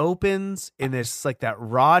 when it opens, and it's like that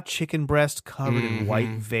raw chicken breast covered in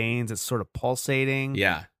white veins, it's sort of pulsating.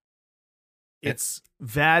 Yeah. It's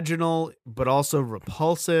vaginal, but also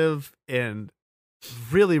repulsive and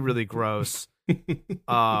really, really gross.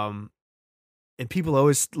 And people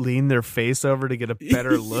always lean their face over to get a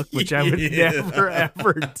better look, which I would never,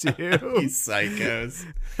 ever do. You psychos.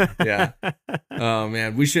 Yeah. Oh,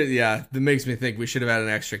 man. We should, that makes me think we should have had an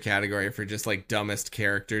extra category for just like dumbest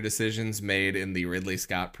character decisions made in the Ridley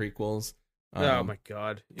Scott prequels. Oh, my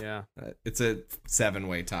God. Yeah. It's a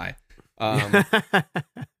 7-way tie.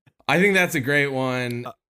 I think that's a great one.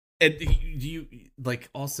 Do you like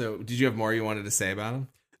also, did you have more you wanted to say about him?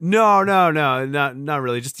 No, not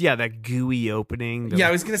really. Just that gooey opening. I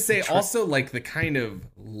was gonna say also like the kind of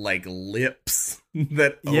like lips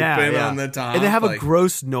that open on the top, and they have a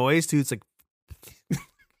gross noise too. It's like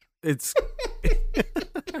it's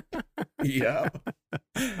yeah.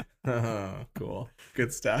 Oh, cool,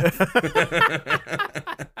 good stuff.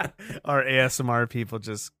 Our ASMR people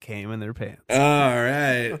just came in their pants. All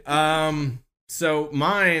right. So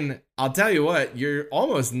mine, I'll tell you what, you're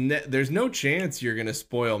almost, there's no chance you're going to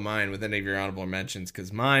spoil mine with any of your honorable mentions,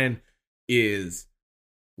 because mine is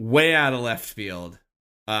way out of left field.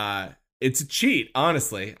 It's a cheat,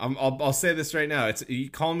 honestly. I'll say this right now. You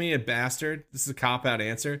call me a bastard. This is a cop-out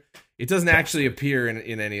answer. It doesn't actually appear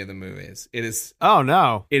in any of the movies. It is. Oh,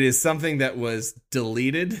 no. It is something that was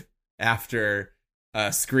deleted after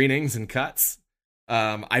screenings and cuts.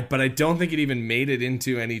 But I don't think it even made it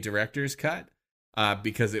into any director's cut.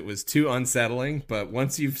 Because it was too unsettling, but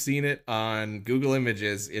once you've seen it on Google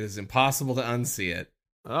Images, it is impossible to unsee it.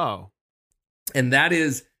 Oh. And that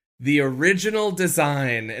is the original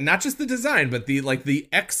design, and not just the design, but the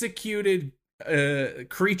executed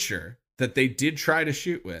creature that they did try to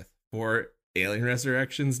shoot with for Alien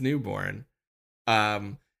Resurrection's Newborn.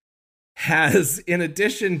 Has, in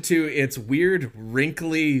addition to its weird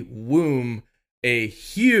wrinkly womb, a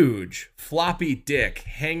huge floppy dick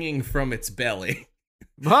hanging from its belly.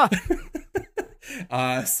 So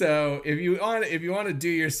if you want to do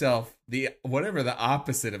yourself whatever the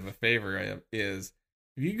opposite of a favor is,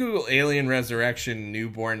 if you Google Alien Resurrection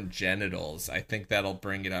Newborn genitals, I think that'll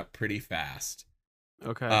bring it up pretty fast.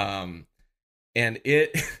 Okay. And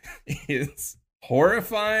it is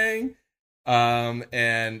horrifying. And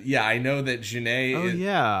I know that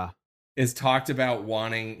Janae is talked about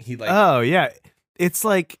wanting it's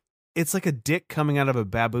like a dick coming out of a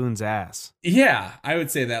baboon's ass. Yeah, I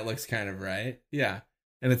would say that looks kind of right. Yeah.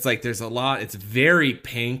 And it's like there's a lot, it's very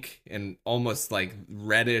pink and almost like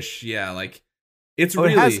reddish. Yeah, like it's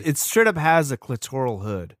it straight up has a clitoral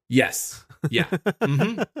hood. Yes. Yeah.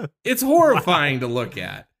 Mm-hmm. It's horrifying to look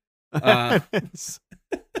at.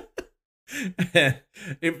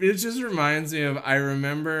 It just reminds me of, I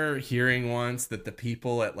remember hearing once that the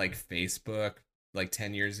people at like Facebook like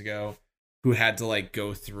 10 years ago who had to like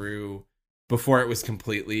go through before it was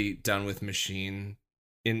completely done with machine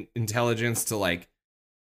intelligence to like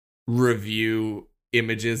review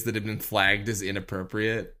images that had been flagged as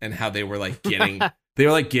inappropriate, and how they were like getting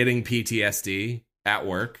getting PTSD at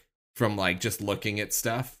work from like just looking at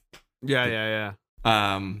stuff. Yeah.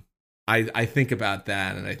 I think about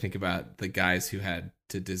that, and I think about the guys who had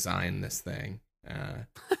to design this thing,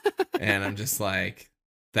 and I'm just like,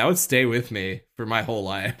 that would stay with me for my whole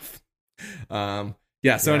life.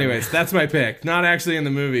 Anyways, that's my pick. Not actually in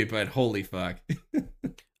the movie, but holy fuck.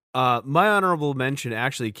 My honorable mention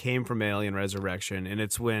actually came from Alien Resurrection, and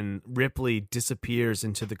it's when Ripley disappears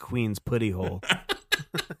into the Queen's putty hole.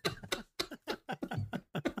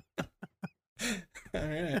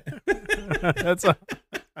 That's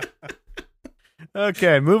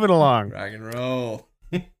okay. Moving along. Rock and roll.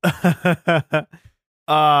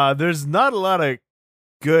 There's not a lot of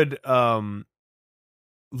good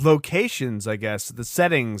locations, I guess, the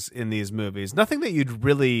settings in these movies. Nothing that you'd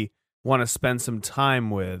really want to spend some time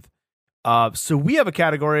with. So we have a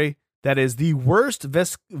category that is the worst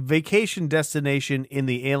vacation destination in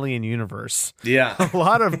the alien universe. Yeah. A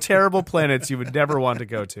lot of terrible planets you would never want to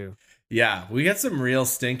go to. Yeah, we got some real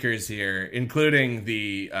stinkers here, including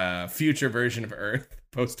the future version of Earth,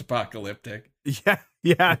 post-apocalyptic. Yeah,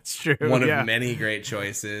 it's true. One of many great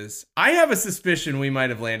choices. I have a suspicion we might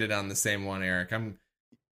have landed on the same one, Eric.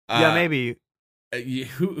 Maybe.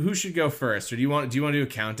 Who should go first, or do you want to do a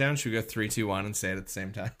countdown? Should we go 3, 2, 1 and say it at the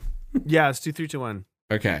same time? Yeah, let's do 3, 2, 1.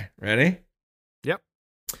 Okay, ready? Yep.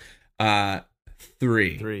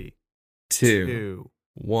 3, 2,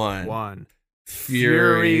 1.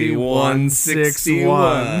 Fury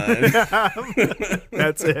 161.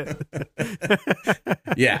 That's it.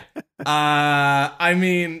 Yeah. I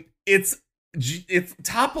mean, it's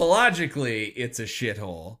topologically, it's a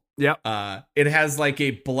shithole. Yep. It has like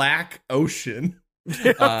a black ocean.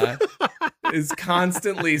 Is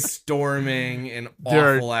constantly storming and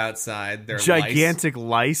awful outside. They're gigantic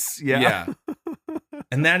lice. Yeah.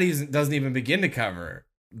 And that doesn't even begin to cover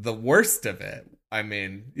the worst of it. I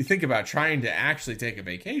mean, you think about trying to actually take a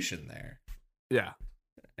vacation there. Yeah.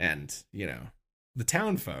 And, the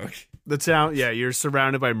town folk. The town, you're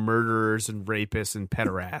surrounded by murderers and rapists and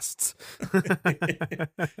pederasts.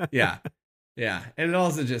 Yeah. Yeah. And it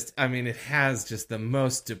also it has just the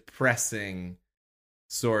most depressing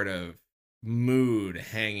sort of mood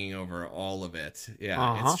hanging over all of it.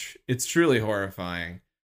 Yeah. It's truly horrifying.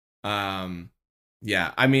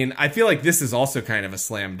 Yeah, I mean, I feel like this is also kind of a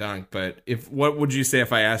slam dunk, but what would you say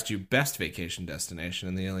if I asked you best vacation destination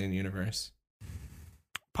in the Alien universe?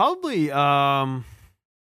 Probably the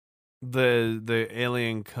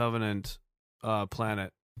Alien Covenant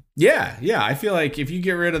planet. Yeah, I feel like if you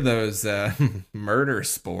get rid of those murder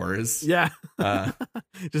spores. Yeah.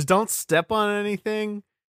 Just don't step on anything.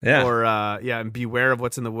 Yeah. Or and beware of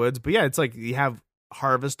what's in the woods. But yeah, it's like you have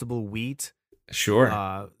harvestable wheat. Sure.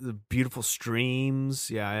 The beautiful streams.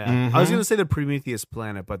 Yeah. Mm-hmm. I was gonna say the Prometheus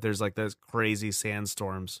planet, but there's like those crazy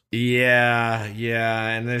sandstorms. Yeah,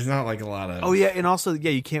 and there's not like a lot of. Oh yeah, and also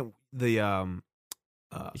you can't you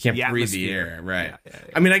can't breathe the air, right? Yeah.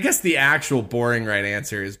 I mean, I guess the actual boring right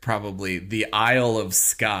answer is probably the Isle of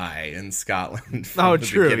Skye in Scotland. Oh,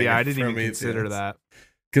 true. Yeah, I didn't even consider that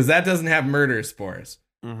because that doesn't have murder spores.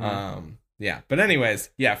 Mm-hmm. Yeah, but anyways,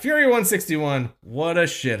 Fury 161. What a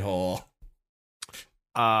shithole.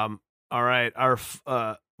 All right. Our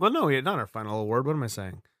not our final award. What am I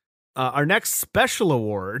saying? Our next special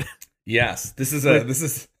award. Yes, this is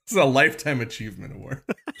a lifetime achievement award.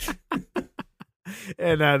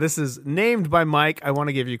 And this is named by Mike. I want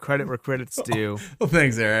to give you credit where credit's due. Well,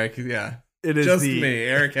 thanks, Eric. Yeah, it is just me.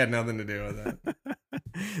 Eric had nothing to do with that.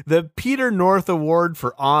 The Peter North Award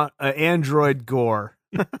for Android Gore.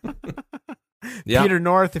 Yep. Peter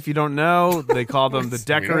North, if you don't know, they call them the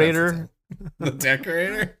Decorator. The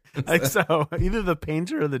Decorator? Like so, either the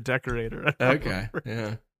painter or the decorator. Okay,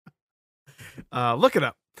 yeah. Look it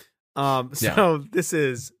up. This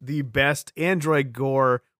is the best Android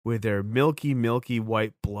Gore with their milky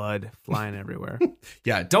white blood flying everywhere.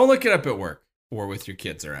 Yeah, don't look it up at work or with your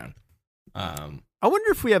kids around. I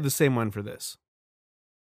wonder if we have the same one for this.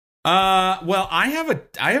 Well, I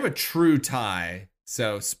have a true tie.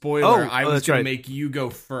 So, spoiler, I was going to make you go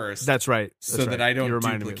first. That's right. So that I don't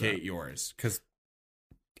duplicate yours. Because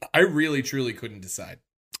I really, truly couldn't decide.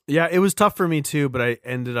 Yeah, it was tough for me too, but I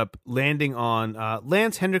ended up landing on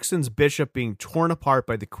Lance Henriksen's Bishop being torn apart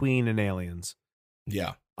by the Queen and aliens.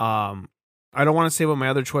 Yeah. I don't want to say what my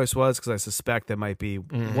other choice was because I suspect that might be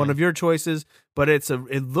one of your choices, but it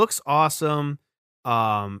looks awesome.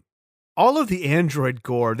 All of the Android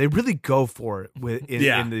Gore, they really go for it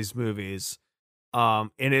in these movies.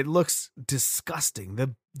 And it looks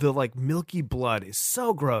disgusting. The like milky blood is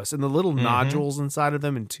so gross, and the little nodules inside of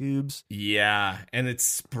them in tubes. Yeah, and it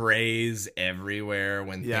sprays everywhere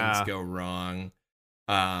when things go wrong.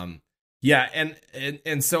 And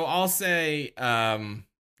so I'll say, my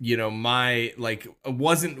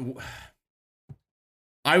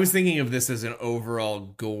I was thinking of this as an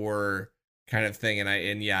overall gore kind of thing, and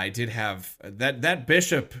I did have that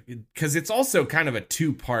Bishop because it's also kind of a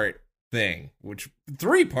 2-part thing, which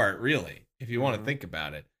 3-part really, if you want to think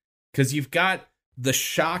about it, because you've got the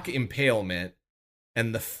shock impalement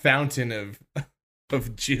and the fountain of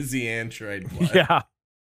jizzy android blood. Yeah,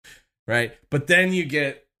 right. But then you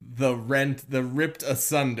get the ripped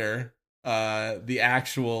asunder, the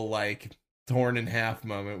actual like torn in half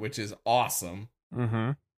moment, which is awesome.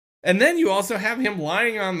 Mm-hmm. And then you also have him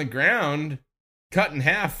lying on the ground, cut in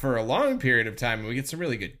half for a long period of time, and we get some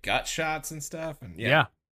really good gut shots and stuff. And yeah,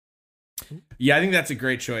 I think that's a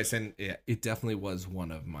great choice, and it definitely was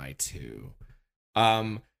one of my two.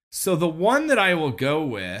 So the one that I will go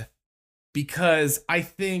with, because I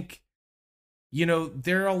think,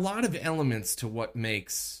 there are a lot of elements to what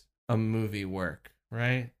makes a movie work,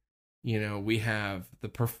 right? We have the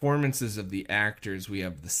performances of the actors, we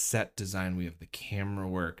have the set design, we have the camera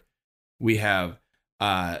work, we have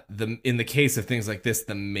in the case of things like this,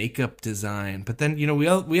 the makeup design. But then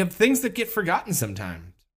we have things that get forgotten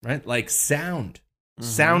sometimes, right? Like sound. Mm-hmm.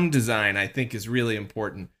 Sound design, I think, is really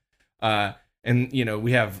important. And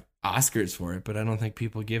we have Oscars for it, but I don't think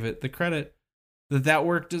people give it the credit that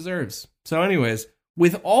work deserves. So anyways,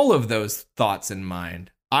 with all of those thoughts in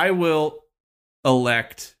mind, I will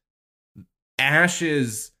elect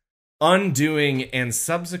Ash's undoing and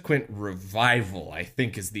subsequent revival, I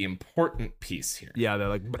think, is the important piece here. Yeah, they're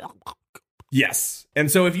like... Yes.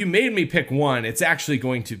 And so if you made me pick one, it's actually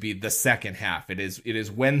going to be the second half. It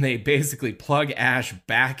is when they basically plug Ash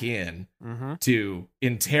back in to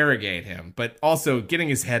interrogate him, but also getting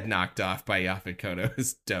his head knocked off by Yaphet Kotto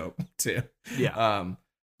is dope too. Yeah.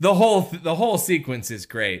 The whole sequence is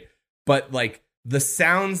great, but like the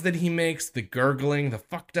sounds that he makes, the gurgling, the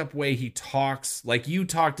fucked up way he talks, like you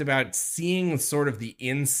talked about, seeing sort of the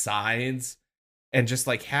insides and just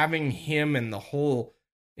like having him and the whole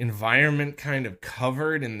environment kind of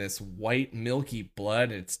covered in this white milky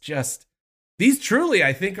blood. It's just, these truly,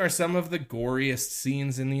 I think, are some of the goriest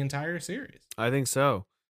scenes in the entire series. I think so.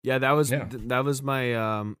 Yeah, that was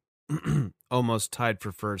my almost tied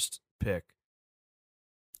for first pick.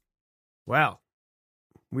 Wow.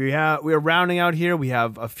 We are rounding out here. We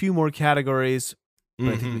have a few more categories,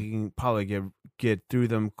 but I think we can probably get through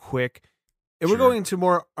them quick. And we're going into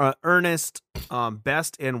more earnest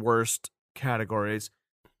best and worst categories.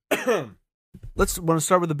 Want to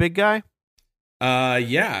start with the big guy?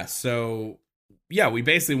 Yeah. So yeah, we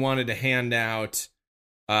basically wanted to hand out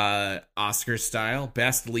Oscar style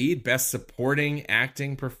best lead, best supporting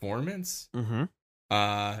acting performance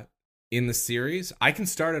in the series. I can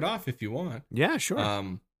start it off if you want. Yeah,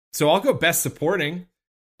 sure. So I'll go best supporting.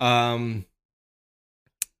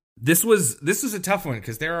 This was a tough one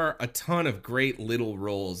because there are a ton of great little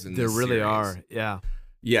roles in this series. There really are. Yeah.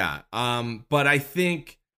 Yeah. But I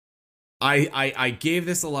think I gave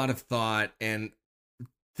this a lot of thought, and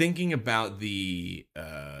thinking about the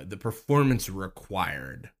performance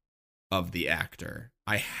required of the actor,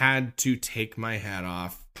 I had to take my hat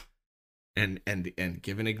off and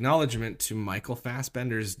give an acknowledgement to Michael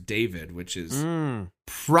Fassbender's David, which is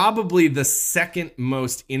probably the second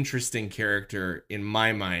most interesting character in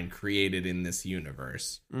my mind created in this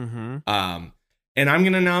universe. And I'm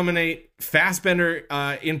going to nominate Fassbender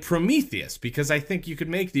in Prometheus, because I think you could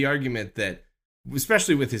make the argument that,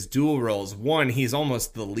 especially with his dual roles, one, he's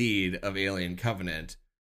almost the lead of Alien Covenant.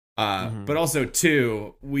 But also,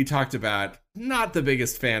 two, we talked about not the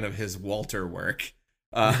biggest fan of his Walter work.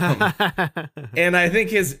 And I think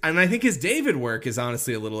his David work is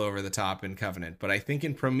honestly a little over the top in Covenant, but I think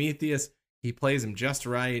in Prometheus, he plays him just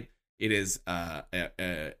right. It is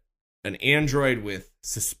an android with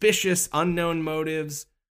suspicious, unknown motives.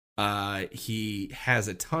 He has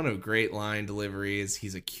a ton of great line deliveries.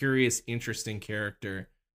 He's a curious, interesting character.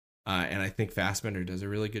 And I think Fassbender does a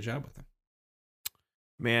really good job with him.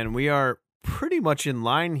 Man, we are pretty much in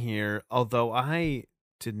line here, although I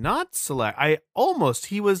did not select.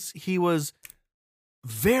 He was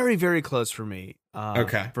very, very close for me.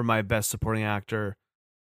 For my best supporting actor.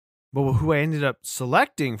 But who I ended up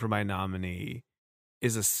selecting for my nominee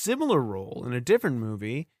is a similar role in a different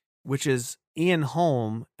movie, which is Ian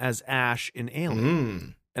Holm as Ash in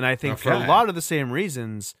Alien. And I think for a lot of the same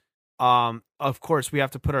reasons, of course, we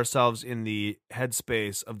have to put ourselves in the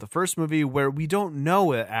headspace of the first movie, where we don't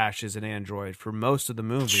know that Ash is an android for most of the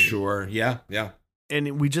movie. Sure. Yeah.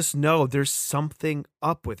 And we just know there's something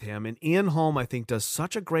up with him. And Ian Holm, I think, does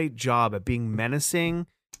such a great job at being menacing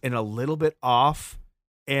and a little bit off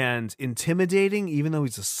and intimidating. Even though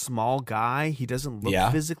he's a small guy, he doesn't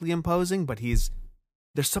look physically imposing, but there's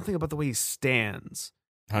something about the way he stands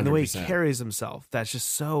 100%. And the way he carries himself that's just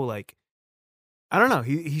so, like, I don't know.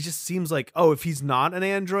 He just seems like, if he's not an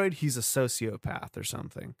android, he's a sociopath or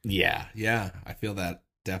something. Yeah. I feel that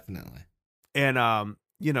definitely. And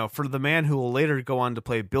for the man who will later go on to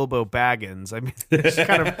play Bilbo Baggins, I mean, there's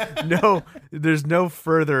kind of there's no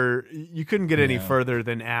further. You couldn't get any further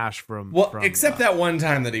than Ash from. Except that one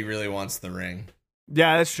time that he really wants the ring.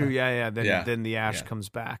 Yeah, that's true. Yeah. Then the Ash comes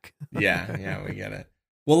back. yeah, we get it.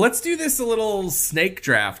 Well, let's do this a little snake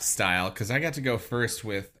draft style, because I got to go first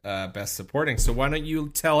with Best Supporting. So why don't you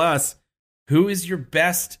tell us who is your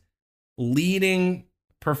best leading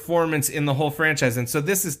performance in the whole franchise? And so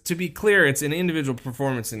this is, to be clear, it's an individual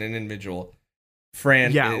performance in an individual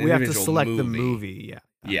franchise. Yeah, we have to select the movie. Yeah.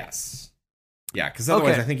 Yes. Yeah, because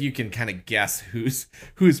otherwise I think you can kind of guess who's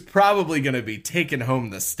probably going to be taking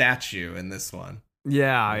home the statue in this one.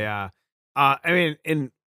 Yeah. I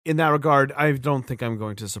mean, in that regard, I don't think I'm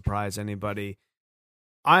going to surprise anybody.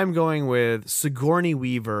 I'm going with Sigourney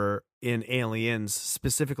Weaver in Aliens,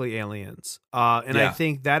 specifically Aliens. I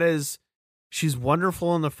think she's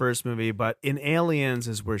wonderful in the first movie, but in Aliens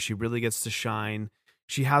is where she really gets to shine.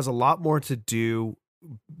 She has a lot more to do,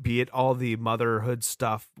 be it all the motherhood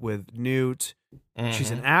stuff with Newt. Mm-hmm.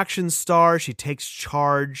 She's an action star. She takes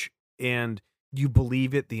charge, and you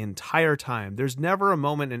believe it the entire time. There's never a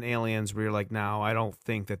moment in Aliens where you're like, no, I don't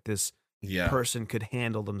think that this person could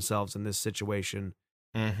handle themselves in this situation.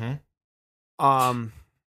 Mm-hmm.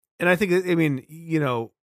 And I think,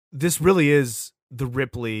 this really is the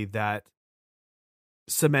Ripley that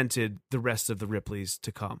cemented the rest of the Ripleys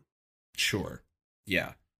to come. Sure.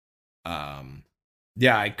 Yeah.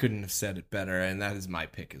 I couldn't have said it better, and that is my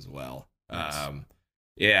pick as well. Nice.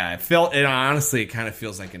 Honestly, it kind of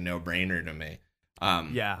feels like a no-brainer to me.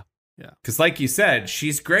 Yeah. Because like you said,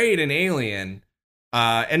 she's great in Alien,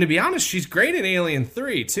 and to be honest, she's great in Alien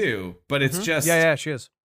 3 too, but it's just... Yeah, she is.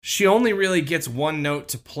 She only really gets one note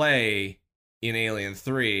to play in Alien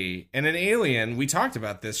 3, and in Alien, we talked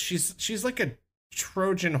about this, she's like a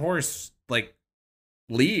Trojan horse, like,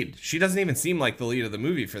 lead. She doesn't even seem like the lead of the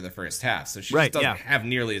movie for the first half, so she just doesn't have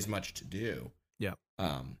nearly as much to do. Yeah.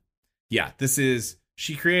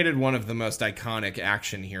 She created one of the most iconic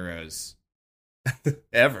action heroes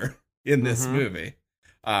ever in this movie,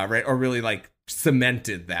 right? Or really like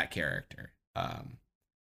cemented that character. And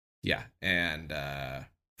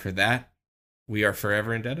for that, we are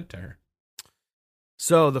forever indebted to her.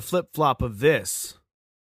 So the flip-flop of this,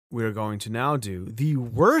 we're going to now do the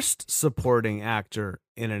worst supporting actor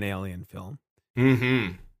in an Alien film.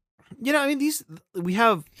 Mm-hmm. We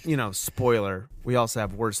have, spoiler, we also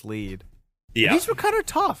have worst lead. Yeah. These were kind of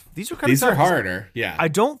tough. These are harder. Yeah. I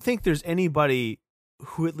don't think there's anybody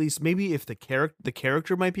who, at least maybe if the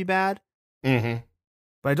character might be bad. Mm-hmm.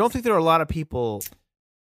 But I don't think there are a lot of people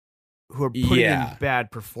who are putting in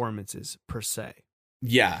bad performances per se.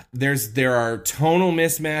 Yeah, there are tonal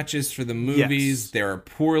mismatches for the movies. Yes. There are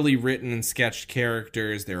poorly written and sketched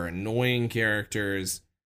characters. There are annoying characters.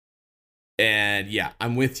 And yeah,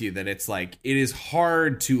 I'm with you that it's like, it is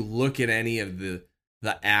hard to look at any of the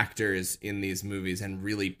actors in these movies and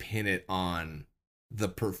really pin it on the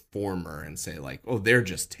performer and say like, oh, they're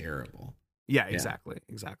just terrible. Yeah, exactly.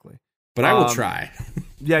 But I will try.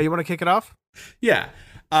 Yeah, you want to kick it off? Yeah.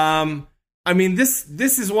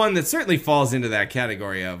 This is one that certainly falls into that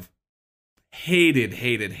category of hated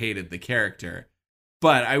the character.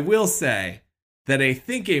 But I will say that I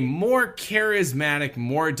think a more charismatic,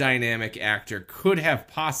 more dynamic actor could have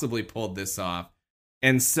possibly pulled this off.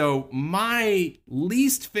 And so my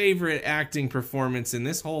least favorite acting performance in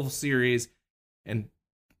this whole series, and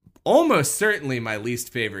almost certainly my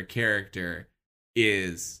least favorite character,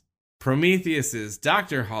 is Prometheus's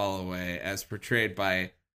Dr. Holloway, as portrayed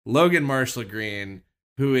by Logan Marshall Green,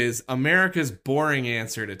 who is America's boring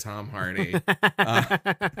answer to Tom Hardy,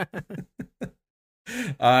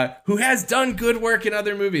 who has done good work in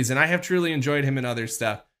other movies, and I have truly enjoyed him in other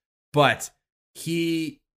stuff, but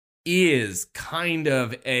he is kind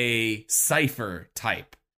of a Cypher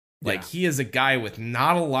type. Like, he is a guy with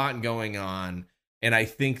not a lot going on, and I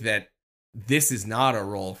think that this is not a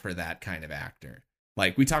role for that kind of actor.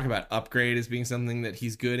 Like, we talk about Upgrade as being something that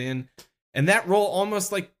he's good in, and that role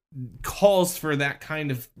almost like calls for that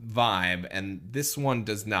kind of vibe, and this one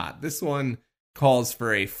does not. This one calls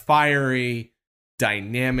for a fiery,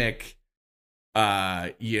 dynamic,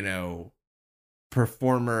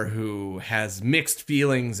 performer who has mixed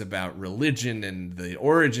feelings about religion and the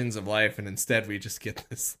origins of life, and instead we just get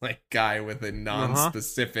this like guy with a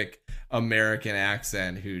non-specific American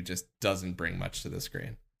accent who just doesn't bring much to the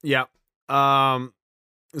screen. Yeah.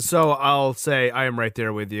 So I'll say I am right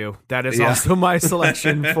there with you. That is also my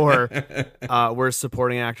selection for worst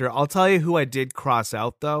supporting actor. I'll tell you who I did cross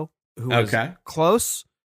out though, who was close.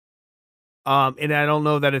 And I don't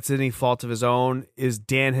know that it's any fault of his own, is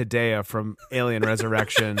Dan Hedaya from Alien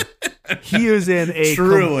Resurrection. He is in a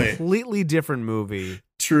completely different movie.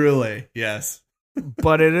 Truly, yes.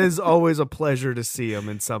 But it is always a pleasure to see him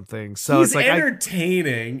in something. So he's it's like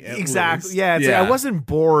entertaining. Exactly. Yeah, like I wasn't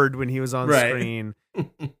bored when he was on screen.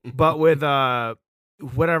 But with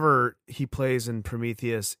whatever he plays in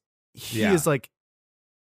Prometheus, he is like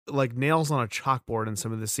nails on a chalkboard in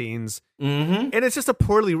some of the scenes. Mm-hmm. And it's just a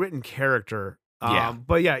poorly written character.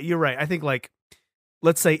 But yeah, you're right. I think like,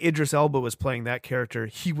 let's say Idris Elba was playing that character,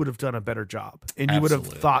 he would have done a better job, and you would have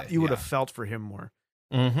thought, you would have felt for him more.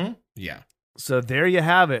 Mm-hmm. Yeah. So there you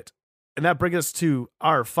have it. And that brings us to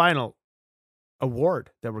our final award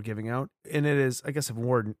that we're giving out. And it is, I guess,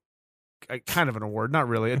 kind of an award, not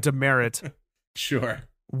really, a demerit. Sure.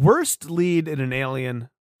 Worst lead in an alien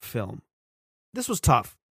film. This was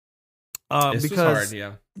tough. This because, was hard,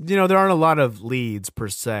 yeah. There aren't a lot of leads per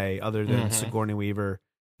se, other than Sigourney Weaver.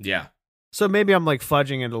 Yeah. So maybe I'm like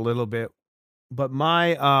fudging it a little bit, but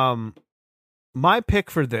my pick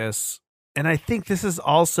for this, and I think this is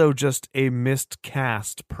also just a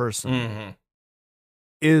miscast person,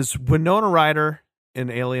 is Winona Ryder in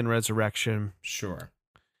Alien Resurrection. Sure.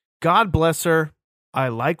 God bless her. I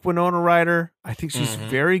like Winona Ryder. I think she's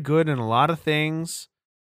very good in a lot of things.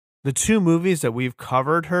 The two movies that we've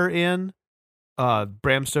covered her in,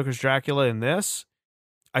 Bram Stoker's Dracula and this,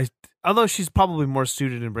 although she's probably more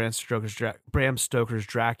suited in Bram Stoker's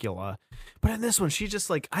Dracula, but in this one, she just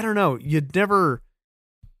like, I don't know, you'd never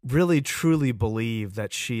really truly believe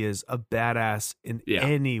that she is a badass in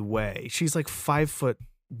any way. She's like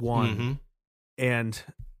 5'1", and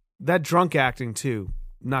that drunk acting too,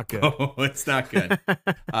 not good. Oh, it's not good.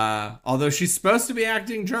 Although she's supposed to be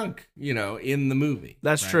acting drunk, in the movie.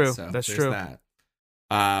 That's true. So that's true. That.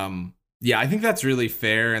 Yeah, I think that's really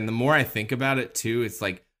fair. And the more I think about it too, it's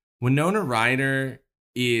like Winona Ryder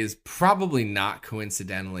is probably not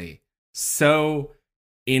coincidentally so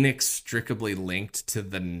inextricably linked to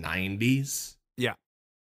the 90s. Yeah.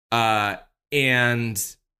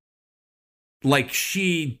 And like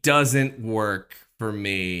she doesn't work for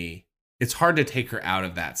me. It's hard to take her out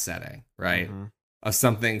of that setting, right? Of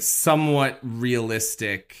something somewhat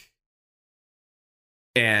realistic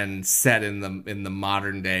and set in the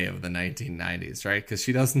modern day of the 1990s, right? Because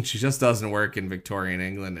she just doesn't work in Victorian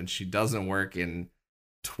England, and she doesn't work in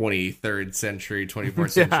 23rd century,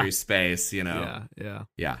 24th century space, Yeah.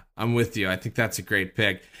 Yeah, I'm with you. I think that's a great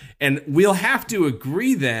pick. And we'll have to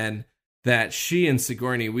agree then that she and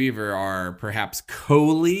Sigourney Weaver are perhaps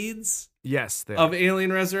co-leads of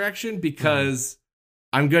Alien Resurrection, because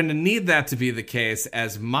I'm going to need that to be the case,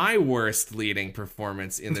 as my worst leading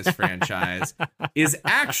performance in this franchise is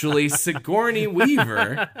actually Sigourney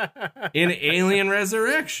Weaver in Alien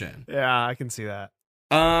Resurrection. Yeah, I can see that.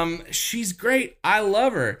 She's great. I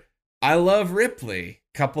love her. I love Ripley.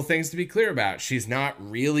 Couple things to be clear about. She's not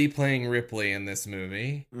really playing Ripley in this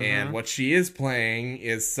movie. And what she is playing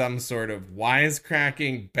is some sort of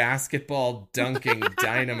wisecracking, basketball dunking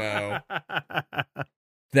dynamo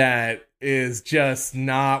that is just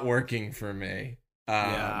not working for me.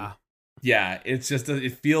 Yeah, it's just,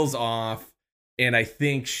 it feels off. And I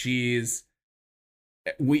think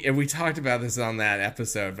we talked about this on that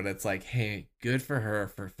episode, but it's like, hey, good for her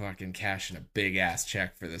for fucking cashing a big ass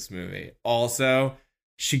check for this movie. Also,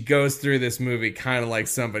 she goes through this movie kind of like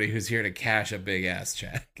somebody who's here to cash a big ass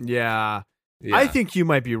check. Yeah. I think you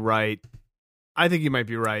might be right.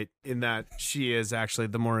 In that she is actually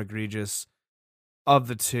the more egregious of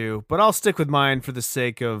the two, but I'll stick with mine for the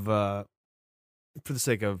sake of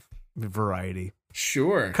variety.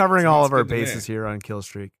 Sure. Covering all of our bases here on Kill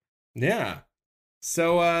Streak. Yeah.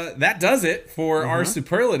 So that does it for our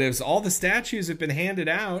superlatives. All the statues have been handed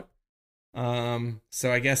out.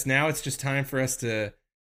 So I guess now it's just time for us to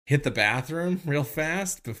hit the bathroom real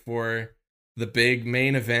fast before the big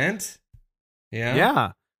main event. Yeah.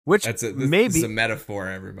 Yeah. Which this maybe is a metaphor,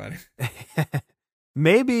 everybody.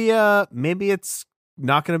 maybe it's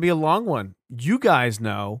not going to be a long one. You guys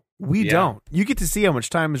know. We don't. You get to see how much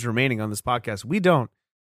time is remaining on this podcast. We don't.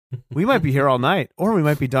 We might be here all night, or we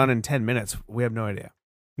might be done in 10 minutes. We have no idea.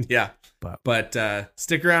 Yeah. But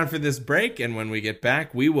stick around for this break, and when we get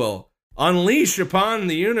back, we will unleash upon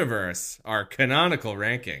the universe our canonical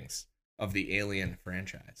rankings of the Alien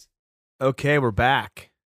franchise. Okay, we're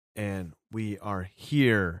back, and we are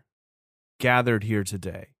gathered here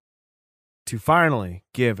today to finally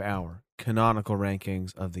give our canonical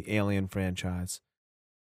rankings of the Alien franchise.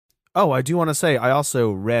 Oh, I do want to say, I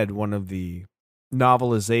also read one of the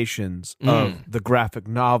novelizations of the graphic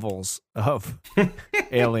novels of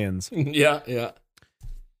Aliens. Yeah.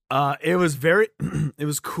 It was it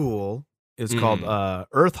was cool. It's called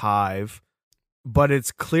Earth Hive, but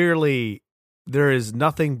it's clearly, there is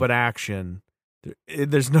nothing but action.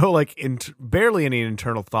 There's no barely any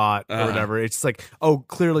internal thought or whatever. It's like, oh,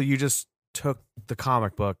 clearly you just took the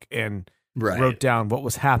comic book and wrote down what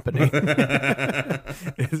was happening.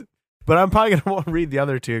 But I'm probably going to want to read the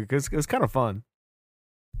other two because it was kind of fun.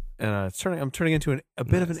 and I'm turning into a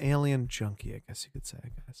bit of an Alien junkie, I guess you could say,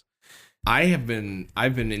 guys. I've been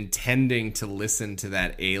intending to listen to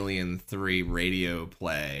that Alien 3 radio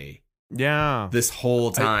play this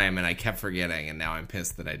whole time, and I kept forgetting, and now I'm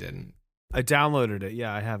pissed that I didn't. I downloaded it.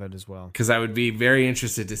 Yeah, I have it as well. Because I would be very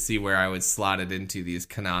interested to see where I would slot it into these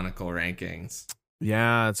canonical rankings.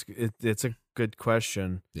 Yeah, it's a good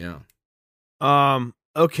question. Yeah.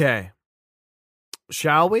 Okay.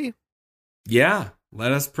 Shall we? Yeah,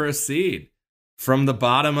 let us proceed. From the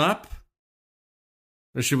bottom up?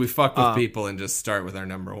 Or should we fuck with people and just start with our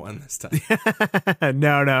number one this time?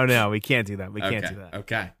 No. We can't do that. We can't do that.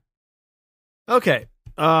 Okay.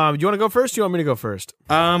 You want to go first? You want me to go first?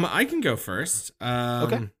 I can go first.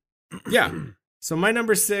 Okay. Yeah. So my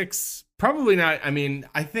number 6, probably not. I mean,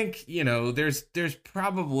 I think, there's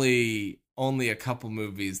probably only a couple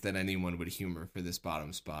movies that anyone would humor for this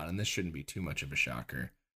bottom spot, and this shouldn't be too much of a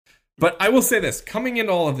shocker. But I will say this, coming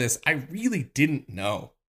into all of this, I really didn't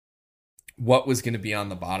know what was going to be on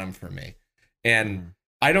the bottom for me. And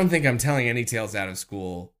I don't think I'm telling any tales out of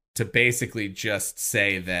school to basically just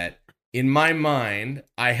say that in my mind,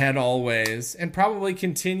 I had always, and probably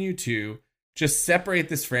continue to, just separate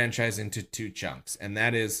this franchise into 2 chunks. And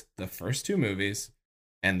that is the first 2 movies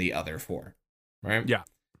and the other 4. Right? Yeah.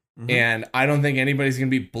 Mm-hmm. And I don't think anybody's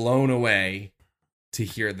going to be blown away to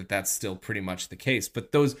hear that that's still pretty much the case.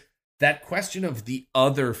 But that question of the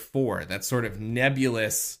other 4, that sort of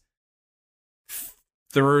nebulous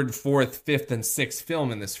 3rd, 4th, 5th, and 6th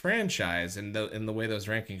film in this franchise, and the way those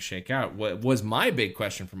rankings shake out, was my big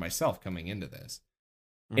question for myself coming into this.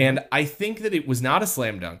 Mm-hmm. And I think that it was not a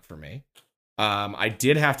slam dunk for me. I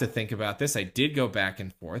did have to think about this. I did go back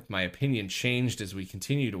and forth. My opinion changed as we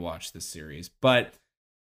continue to watch this series. But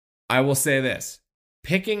I will say this.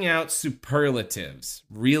 Picking out superlatives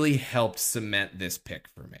really helped cement this pick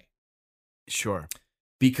for me. Sure.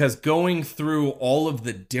 Because going through all of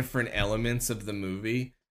the different elements of the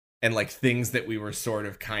movie and like things that we were sort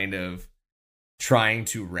of kind of trying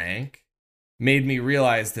to rank made me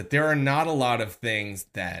realize that there are not a lot of things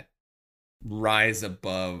that rise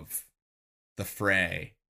above the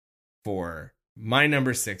fray for my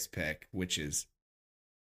number 6 pick, which is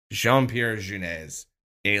Jean-Pierre Jeunet's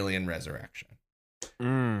Alien Resurrection.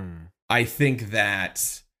 I think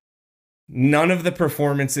that none of the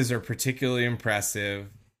performances are particularly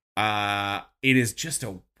impressive. It is just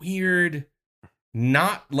a weird,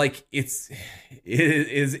 not like it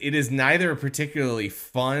is neither a particularly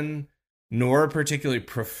fun nor a particularly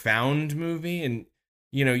profound movie. And,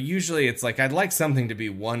 usually it's like, I'd like something to be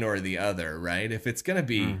one or the other, right? If it's going to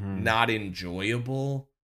be not enjoyable,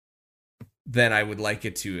 then I would like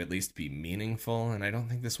it to at least be meaningful. And I don't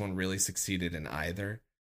think this one really succeeded in either.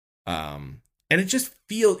 And it just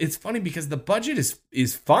it's funny because the budget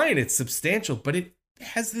is fine. It's substantial, but it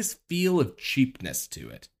has this feel of cheapness to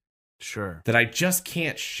it. Sure. That I just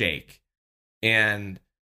can't shake. And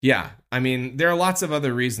yeah, I mean, there are lots of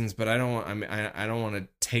other reasons, but I don't want to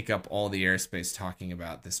take up all the airspace talking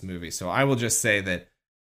about this movie. So I will just say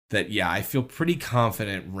that yeah, I feel pretty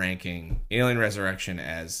confident ranking Alien Resurrection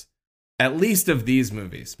as, at least of these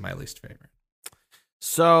movies, my least favorite.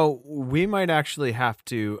 So we might actually have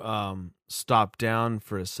to stop down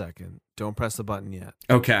for a second. Don't press the button yet.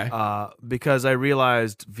 Okay. Because I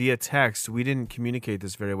realized via text we didn't communicate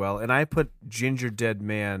this very well, and I put Ginger Dead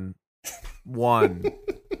Man 1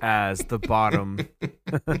 as the bottom.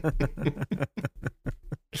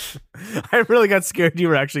 I really got scared you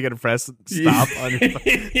were actually going to press stop on your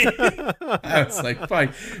phone. I was like,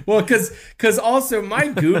 fuck. Well, because also my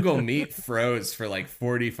Google Meet froze for like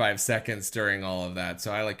 45 seconds during all of that.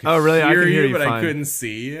 So I could hear you, but fine. I couldn't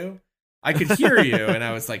see you. I could hear you, and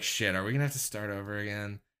I was like, shit, are we going to have to start over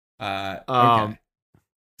again? Okay.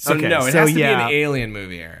 So no, it has to be an Alien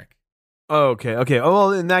movie, Eric. Okay. Oh,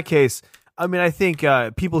 well, in that case, I mean, I think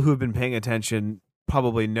people who have been paying attention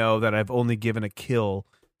probably know that I've only given a kill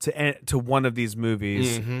to one of these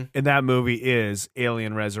movies, and that movie is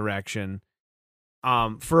Alien Resurrection.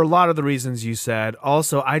 For a lot of the reasons you said.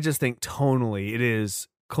 Also, I just think tonally it is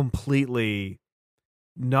completely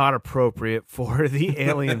not appropriate for the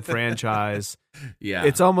Alien franchise. Yeah,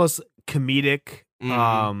 it's almost comedic.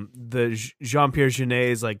 The Jean-Pierre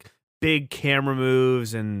Jeunet's like big camera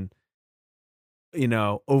moves and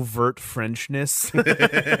overt Frenchness.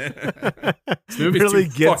 This movie's really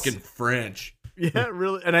fucking French. Yeah,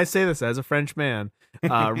 really, and I say this as a French man.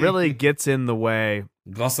 Really gets in the way.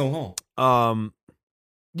 Glaçon.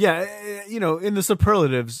 Yeah, in the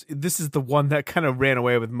superlatives, this is the one that kind of ran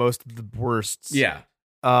away with most of the worsts. Yeah.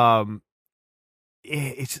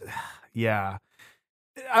 Yeah.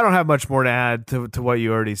 I don't have much more to add to what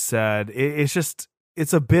you already said. It's just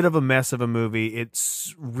it's a bit of a mess of a movie. It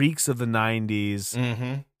reeks of the 90s.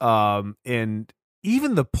 And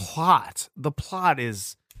even the plot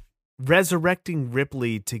is resurrecting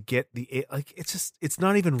Ripley to get the, like, it's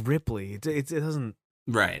not even Ripley. It doesn't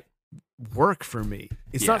work for me.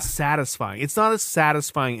 It's not satisfying. It's not a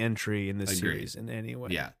satisfying entry in this series in any way.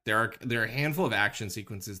 Yeah. There are a handful of action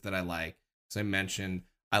sequences that I like. As I mentioned,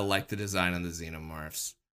 I like the design on the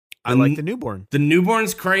Xenomorphs. I like the newborn. The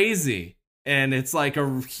newborn's crazy. And it's like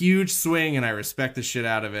a huge swing, and I respect the shit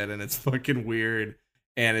out of it, and it's fucking weird.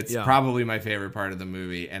 And it's probably my favorite part of the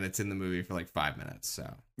movie, and it's in the movie for like 5 minutes.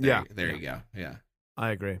 So there you go. Yeah. I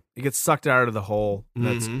agree. It gets sucked out of the hole.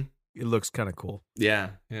 It looks kind of cool. Yeah.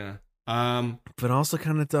 But also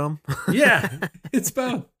kind of dumb. Yeah. It's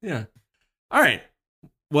both. Yeah. All right.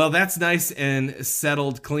 Well, that's nice and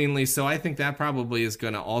settled cleanly. So I think that probably is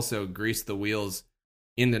going to also grease the wheels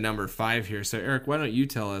into number 5 here. So Eric, why don't you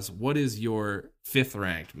tell us what is your 5th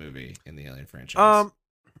ranked movie in the Alien franchise?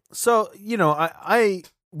 So, I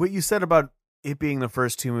what you said about it being the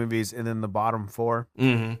first 2 movies and then the bottom 4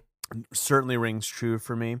 certainly rings true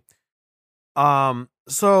for me.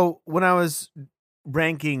 So when I was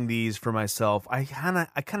ranking these for myself, I kind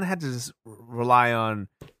of had to just rely on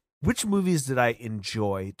which movies did I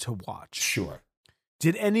enjoy to watch. Sure.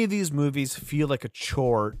 Did any of these movies feel like a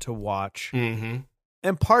chore to watch?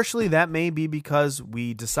 And partially that may be because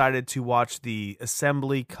we decided to watch the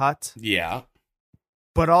assembly cut. Yeah.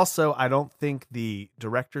 But also, I don't think the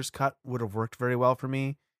director's cut would have worked very well for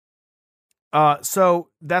me. So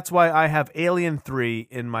that's why I have Alien 3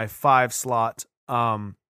 in my 5 slot.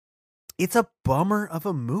 It's a bummer of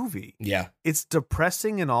a movie. Yeah. It's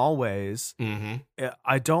depressing in all ways.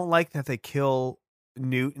 I don't like that they kill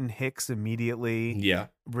Newton Hicks immediately. Yeah.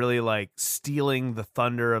 Really like stealing the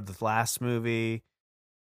thunder of the last movie.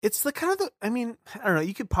 It's the kind of I don't know,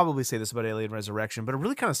 you could probably say this about Alien Resurrection, but it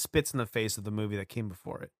really kind of spits in the face of the movie that came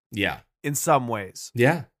before it. Yeah. In some ways.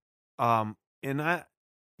 Yeah. And I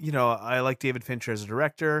like David Fincher as a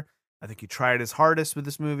director. I think he tried his hardest with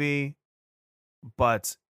this movie,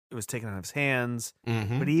 but it was taken out of his hands.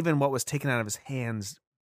 But even what was taken out of his hands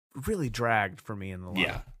really dragged for me in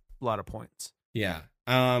a lot of points. Yeah.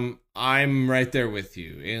 I'm right there with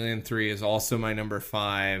you. Alien 3 is also my number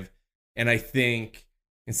 5. And I think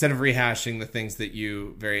instead of rehashing the things that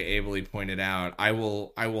you very ably pointed out, I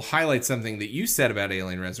will highlight something that you said about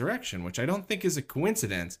Alien Resurrection, which I don't think is a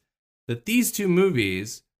coincidence, that these 2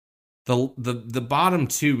 movies, the bottom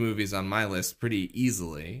 2 movies on my list pretty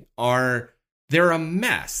easily, they're a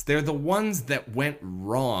mess. They're the ones that went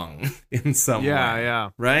wrong in some way.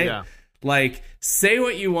 Yeah. Right? Yeah. Like, say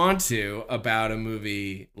what you want to about a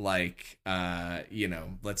movie like,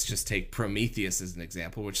 let's just take Prometheus as an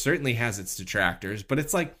example, which certainly has its detractors, but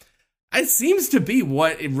it's like, it seems to be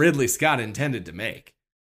what Ridley Scott intended to make.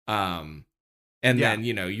 Then,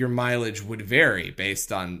 your mileage would vary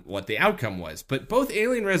based on what the outcome was. But both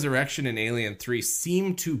Alien Resurrection and Alien 3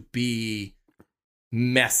 seem to be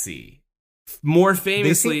messy. More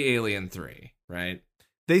famously, Alien 3, right?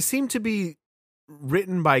 They seem to be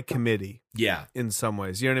written by committee. Yeah. In some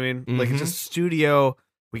ways. You know what I mean? Like, it's a studio.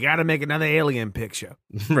 We got to make another Alien picture.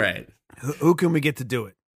 Right. Who can we get to do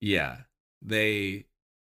it? Yeah. They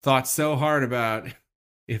thought so hard about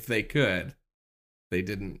if they could. They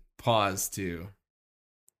didn't pause to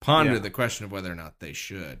ponder the question of whether or not they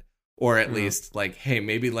should. Or at least, like, hey,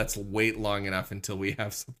 maybe let's wait long enough until we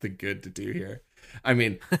have something good to do here. I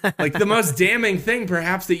mean, like, the most damning thing,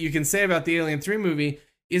 perhaps, that you can say about the Alien 3 movie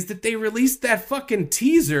is that they released that fucking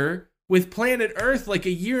teaser with Planet Earth like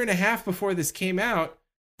a year and a half before this came out.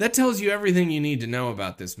 That tells you everything you need to know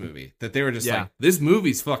about this movie. That they were just like, this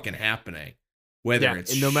movie's fucking happening. Whether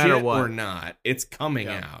it's no matter what or not, it's coming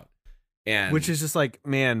out. And which is just like,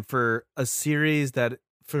 man, for a series that,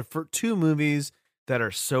 for 2 movies that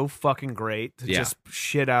are so fucking great to just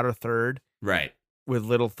shit out a third. Right. With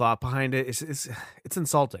little thought behind it, it's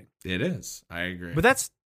insulting. It is. I agree. But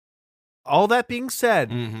that's all that being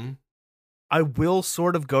said, I will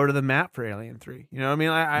sort of go to the mat for Alien 3. You know what I mean?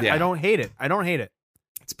 I don't hate it.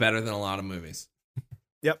 It's better than a lot of movies.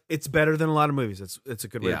 Yep, it's better than a lot of movies. It's a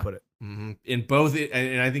good way to put it. In both,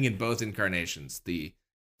 and I think in both incarnations, the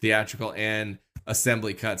theatrical and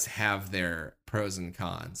assembly cuts have their pros and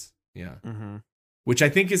cons. Yeah. Which I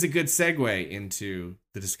think is a good segue into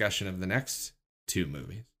the discussion of the next 2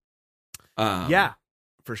 movies. Yeah,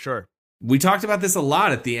 for sure. We talked about this a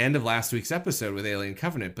lot at the end of last week's episode with Alien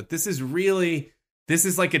Covenant, but this is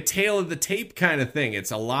like a tale of the tape kind of thing.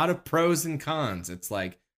 It's a lot of pros and cons. It's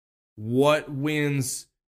like, what wins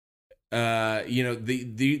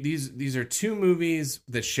these are two movies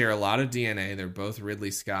that share a lot of DNA. They're both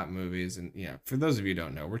Ridley Scott movies, and for those of you who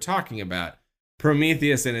don't know, we're talking about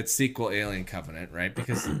Prometheus and its sequel, Alien Covenant, right?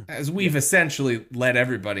 Because as we've essentially let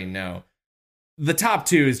everybody know, the top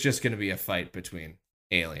two is just going to be a fight between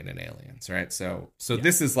Alien and Aliens, right? So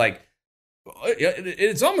this is like,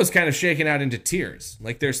 it's almost kind of shaken out into tiers.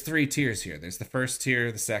 Like there's 3 tiers here. There's the first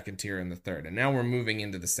tier, the second tier, and the third. And now we're moving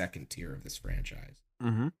into the second tier of this franchise.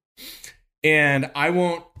 Mm-hmm. And I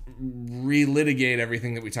won't relitigate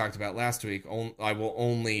everything that we talked about last week. I will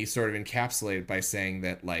only sort of encapsulate by saying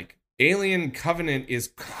that like Alien Covenant is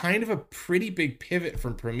kind of a pretty big pivot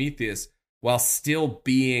from Prometheus while still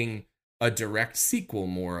being a direct sequel,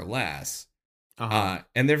 more or less.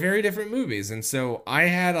 And they're very different movies. And so I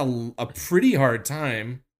had a pretty hard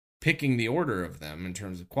time picking the order of them in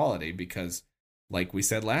terms of quality because, like we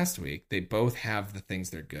said last week, they both have the things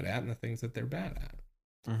they're good at and the things that they're bad at.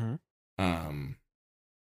 Mm-hmm.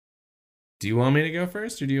 Do you want me to go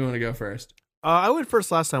first or do you want to go first? I went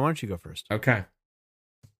first last time. Why don't you go first? Okay.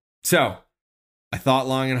 So I thought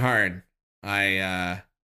long and hard. I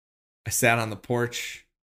sat on the porch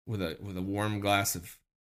with a warm glass of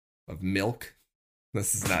milk.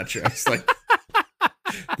 This is not true. It's like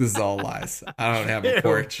this is all lies. I don't have a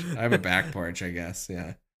porch. I have a back porch, I guess.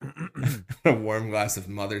 Yeah. A warm glass of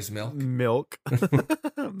mother's milk.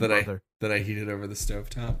 that I heated over the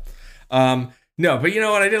stovetop. No, but you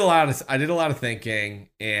know what? I did a lot of thinking,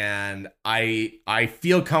 and I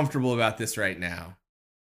feel comfortable about this right now.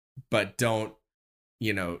 But don't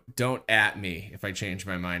at me if I change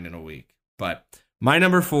my mind in a week. But my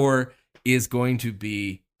number 4 is going to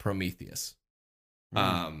be Prometheus.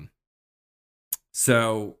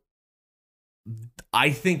 So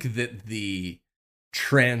I think that the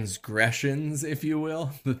transgressions, if you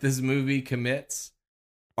will, that this movie commits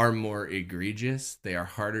are more egregious. They are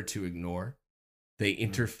harder to ignore. They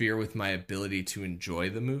interfere with my ability to enjoy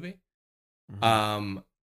the movie.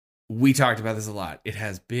 We talked about this a lot. It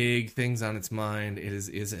has big things on its mind.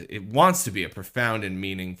 It wants to be a profound and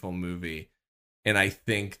meaningful movie. And I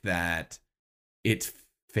think that it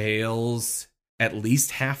fails at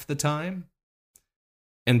least half the time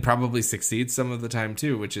and probably succeeds some of the time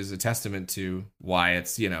too, which is a testament to why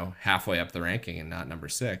it's, halfway up the ranking and not number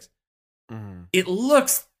 6. It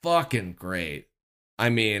looks fucking great. I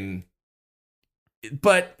mean,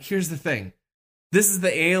 but here's the thing. This is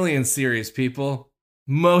the Alien series, people.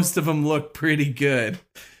 Most of them look pretty good,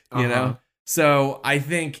 you know? So I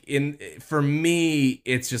think for me,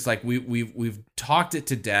 it's just like we've talked it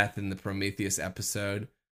to death in the Prometheus episode,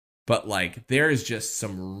 but like there is just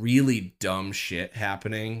some really dumb shit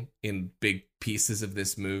happening in big pieces of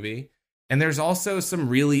this movie. And there's also some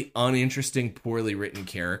really uninteresting, poorly written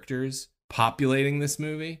characters populating this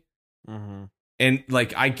movie. And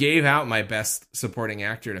like I gave out my best supporting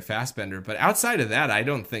actor to Fassbender, but outside of that, I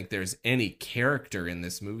don't think there's any character in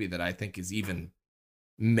this movie that I think is even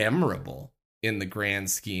memorable in the grand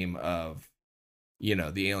scheme of,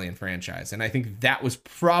 the Alien franchise. And I think that was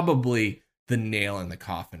probably the nail in the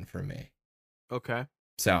coffin for me. Okay.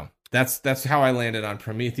 So that's how I landed on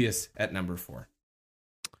Prometheus at number 4.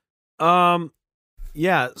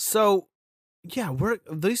 Yeah. So yeah,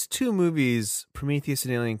 these two movies, Prometheus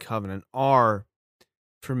and Alien Covenant, are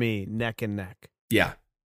for me neck and neck. Yeah.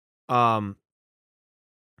 I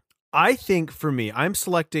think for me, I'm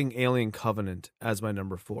selecting Alien Covenant as my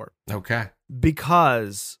number 4. Okay.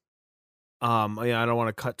 Because I don't want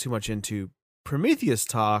to cut too much into Prometheus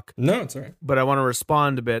talk. No, it's all right. But I want to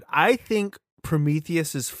respond a bit. I think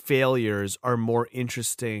Prometheus's failures are more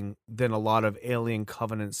interesting than a lot of Alien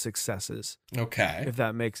Covenant successes. Okay. If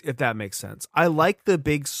that makes sense. I like the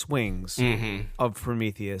big swings of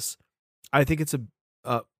Prometheus. I think it's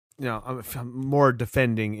I'm more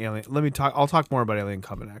defending Alien. I'll talk more about Alien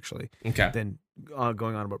Covenant actually. Okay. Than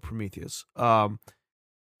going on about Prometheus.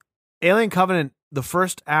 Alien Covenant, the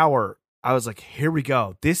first hour, I was like, here we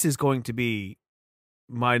go. This is going to be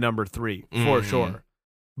my number 3 for sure.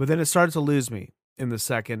 But then it started to lose me in the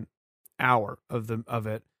second hour of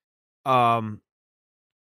it. I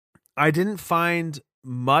didn't find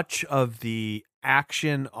much of the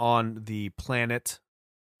action on the planet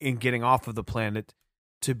in getting off of the planet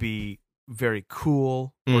to be very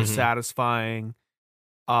cool or satisfying.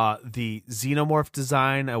 The xenomorph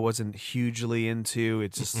design I wasn't hugely into.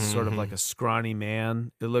 It's just sort of like a scrawny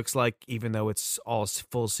man, it looks like, even though it's all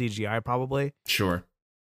full CGI probably. Sure.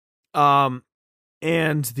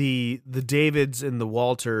 And the Davids and the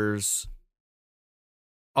Walters,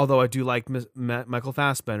 although I do like Michael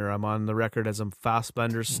Fassbender, I'm on the record as a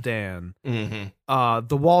Fassbender stan. The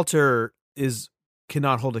Walter is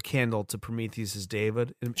cannot hold a candle to Prometheus's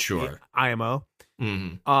David in IMO.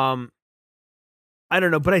 Mm-hmm. I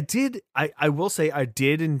don't know, but I will say I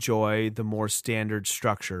did enjoy the more standard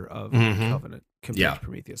structure of Covenant compared to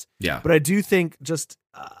Prometheus. Yeah. But I do think just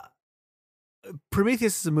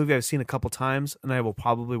Prometheus is a movie I've seen a couple times and I will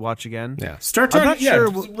probably watch again. Yeah. Start talking.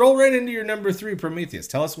 Roll right into your number 3, Prometheus.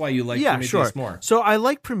 Tell us why you like Prometheus more. So I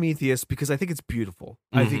like Prometheus because I think it's beautiful.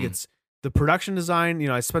 I think it's the production design.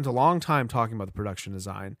 I spent a long time talking about the production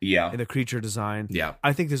design. Yeah. And the creature design. Yeah.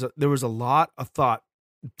 I think there was a lot of thought,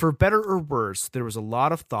 for better or worse, there was a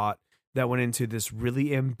lot of thought that went into this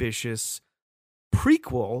really ambitious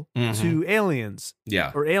prequel to Aliens.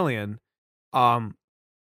 Yeah. Or Alien.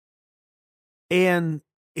 And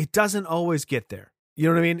it doesn't always get there. You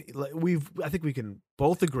know what I mean? I think we can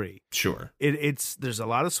both agree. Sure. There's a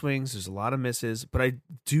lot of swings, there's a lot of misses, but I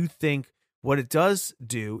do think what it does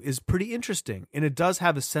do is pretty interesting. And it does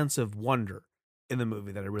have a sense of wonder in the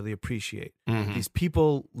movie that I really appreciate. These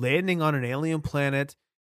people landing on an alien planet.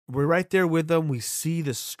 We're right there with them. We see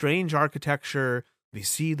the strange architecture. We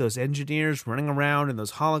see those engineers running around in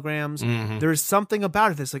those holograms. There's something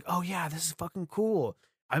about it that's like, oh yeah, this is fucking cool.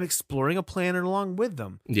 I'm exploring a planet along with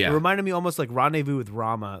them. Yeah. It reminded me almost like Rendezvous with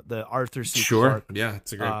Rama, the Arthur C. Sure. Clarke. Yeah,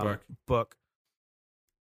 it's a great book.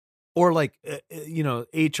 Or like, not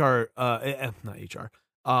HR,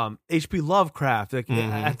 H.P. Lovecraft, like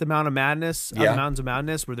at the Mountains of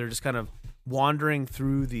Madness, where they're just kind of wandering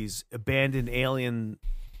through these abandoned alien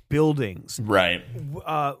buildings. Right.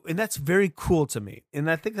 And that's very cool to me. And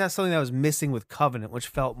I think that's something that was missing with Covenant, which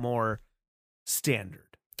felt more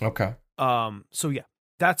standard. Okay. So yeah.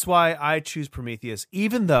 That's why I choose Prometheus,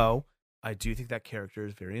 even though I do think that character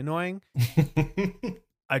is very annoying.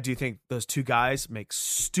 I do think those two guys make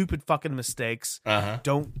stupid fucking mistakes.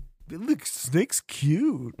 Look, Snake's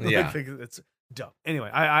cute. Yeah. I think it's dumb.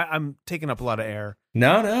 Anyway, I'm taking up a lot of air.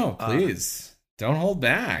 No, please. Don't hold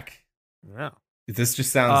back. No. This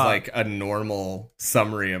just sounds like a normal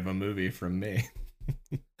summary of a movie from me.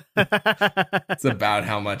 It's about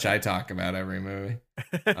how much I talk about every movie.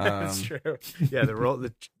 That's true. Yeah,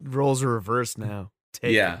 the roles are reversed now.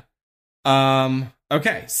 Okay,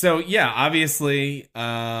 so yeah, obviously,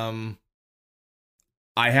 I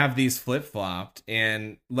have these flip-flopped,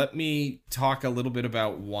 and let me talk a little bit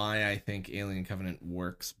about why I think Alien Covenant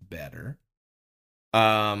works better.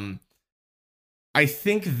 I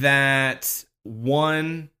think that,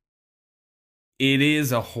 one, it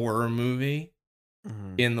is a horror movie.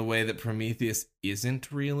 In the way that Prometheus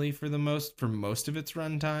isn't really for most of its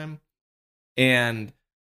runtime. And,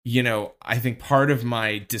 I think part of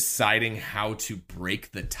my deciding how to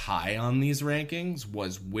break the tie on these rankings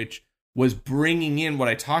was bringing in what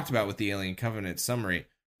I talked about with the Alien Covenant summary.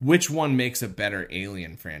 Which one makes a better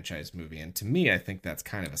Alien franchise movie? And to me, I think that's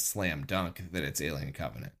kind of a slam dunk that it's Alien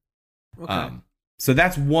Covenant. Okay. So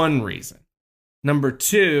that's one reason. Number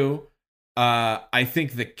two, I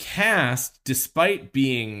think the cast, despite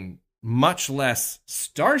being much less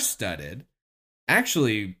star-studded,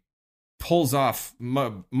 actually pulls off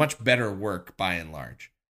much better work by and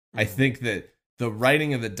large. I think that the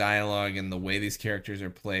writing of the dialogue and the way these characters are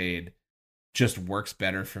played just works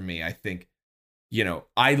better for me. I think,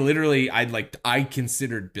 I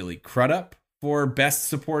considered Billy Crudup for best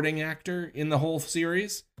supporting actor in the whole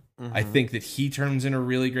series. I think that he turns in a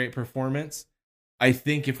really great performance. I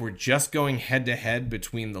think if we're just going head-to-head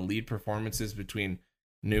between the lead performances between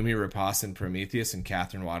Noomi Rapace in Prometheus and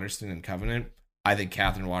Katherine Waterston in Covenant, I think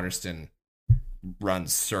Katherine Waterston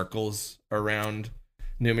runs circles around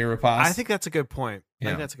Noomi Rapace. I think that's a good point. I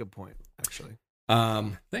think that's a good point, actually.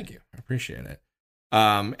 Thank you. I appreciate it.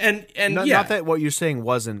 Not that what you're saying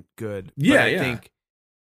wasn't good. Yeah, I think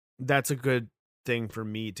that's a good thing for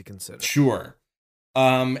me to consider. Sure.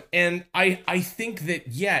 And I think that,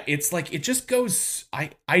 it's like, it just goes,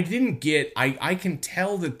 I can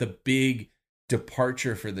tell that the big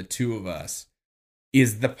departure for the two of us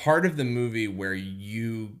is the part of the movie where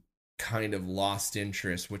you kind of lost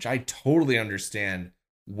interest, which I totally understand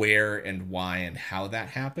where and why and how that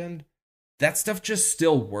happened. That stuff just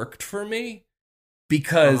still worked for me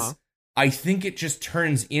because I think it just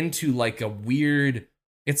turns into like a weird,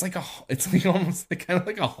 it's like almost kind of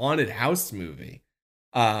like a haunted house movie.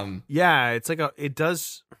 It's like it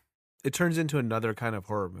turns into another kind of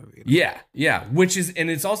horror movie. Yeah. Which is, and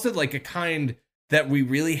it's also like a kind that we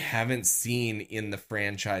really haven't seen in the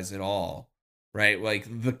franchise at all, right? Like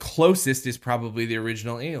the closest is probably the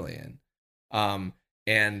original Alien.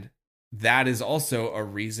 And that is also a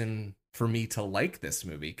reason for me to like this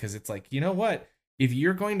movie. Cause it's like, you know what, if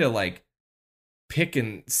you're going to like pick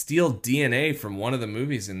and steal DNA from one of the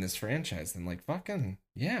movies in this franchise, then like, fucking,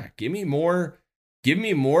 yeah, give me more give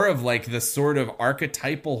me more of like the sort of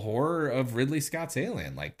archetypal horror of Ridley Scott's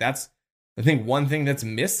Alien. Like that's, I think, one thing that's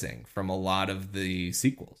missing from a lot of the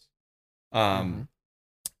sequels. And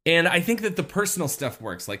I think that the personal stuff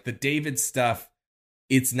works. Like the David stuff,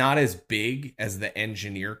 it's not as big as the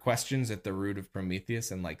engineer questions at the root of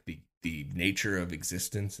Prometheus and like the nature of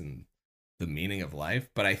existence and the meaning of life.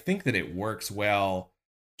 But I think that it works well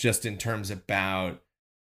just in terms about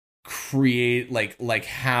create like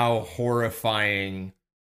how horrifying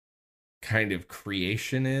kind of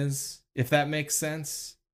creation is, if that makes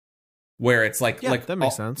sense. Where it's like that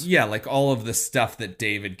makes sense. Yeah, like all of the stuff that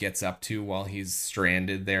David gets up to while he's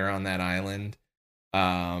stranded there on that island.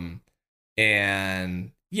 And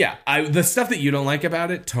yeah, the stuff that you don't like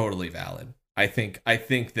about it, totally valid. I think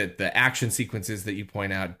that the action sequences that you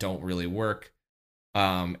point out don't really work.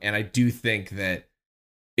 And I do think that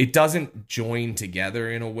it doesn't join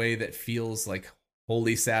together in a way that feels like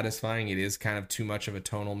wholly satisfying. It is kind of too much of a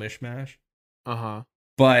tonal mishmash.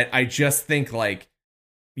 But I just think like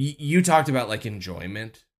you talked about like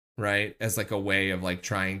enjoyment, right? As like a way of like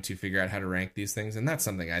trying to figure out how to rank these things. And that's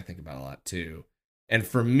something I think about a lot too. And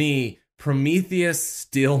for me, Prometheus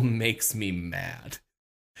still makes me mad.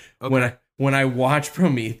 Okay. When I watch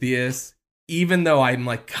Prometheus, even though I'm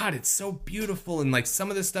like, God, it's so beautiful and like some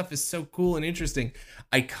of this stuff is so cool and interesting,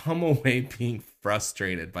 I come away being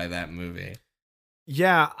frustrated by that movie.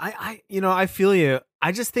 Yeah, I feel you.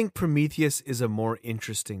 I just think Prometheus is a more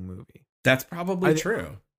interesting movie. That's probably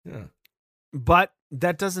true. Yeah. But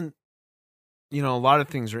that doesn't, a lot of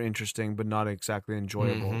things are interesting, but not exactly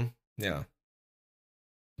enjoyable. Yeah.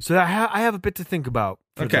 So I have a bit to think about.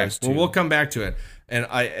 Okay. Well, we'll come back to it.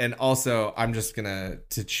 And also I'm just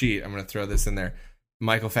to cheat, I'm going to throw this in there.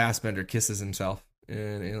 Michael Fassbender kisses himself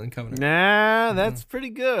in Alien Covenant. Nah, that's pretty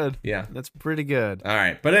good. Yeah. That's pretty good. All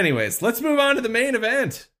right. But anyways, let's move on to the main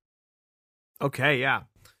event. Okay, yeah.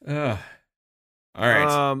 All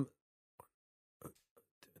right.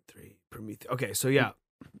 3 Prometheus. Okay, so yeah.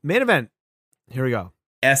 Main event. Here we go.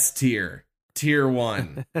 S tier. Tier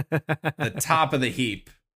 1. The top of the heap,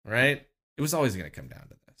 right? It was always going to come down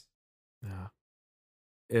to this. Yeah.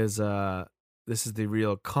 This is the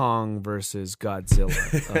real Kong versus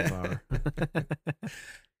Godzilla of our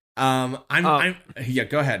yeah,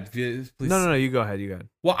 go ahead. Please. No, you go ahead.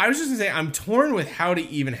 Well, I was just going to say I'm torn with how to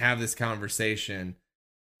even have this conversation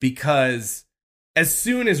because as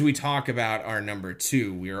soon as we talk about our number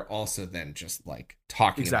 2, we are also then just like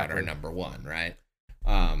talking about our number 1, right?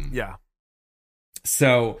 Yeah.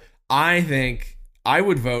 So I think I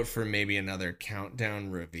would vote for maybe another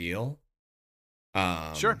countdown reveal.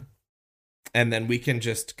 Sure. And then we can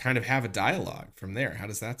just kind of have a dialogue from there. How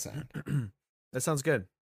does that sound? That sounds good.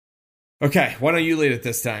 Okay, why don't you lead it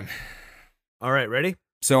this time? All right, ready?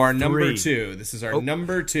 So our number 2. This is our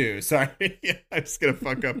number 2. Sorry, I'm just gonna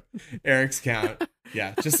fuck up Eric's count.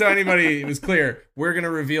 Yeah, just so anybody was clear, we're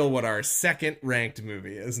gonna reveal what our second ranked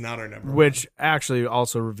movie is, not our number 1. Which actually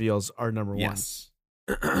also reveals our number 1. Yes.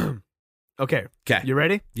 Okay. You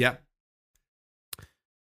ready? Yep.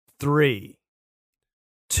 3,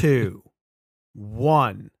 2,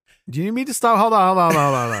 1. Do you need me to stop? Hold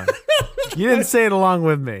on. You didn't say it along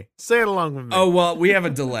with me. Say it along with me. Oh, well, we have a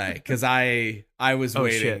delay because I was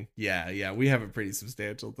waiting. Shit. Yeah, we have a pretty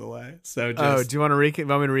substantial delay. So just... Oh, do you want me to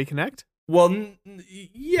reconnect? Well,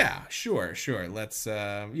 yeah, sure. Let's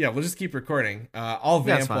we'll just keep recording. I'll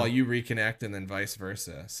vamp while you reconnect and then vice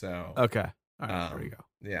versa. So okay. All right, there we go.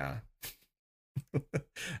 Yeah.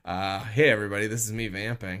 Hey everybody, this is me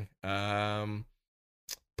vamping.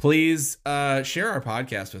 Please share our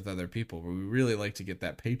podcast with other people. We really like to get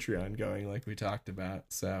that Patreon going like we talked about.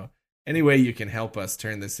 So any way you can help us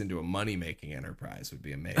turn this into a money-making enterprise would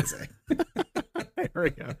be amazing. There we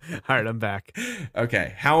go. All right, I'm back.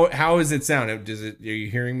 Okay. How does it sound? Are you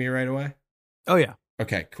hearing me right away? Oh yeah.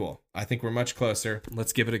 Okay, cool. I think we're much closer.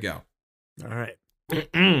 Let's give it a go. All right. Here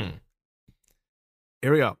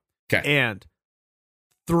we go. Okay. And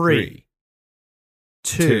 3,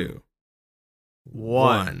 2,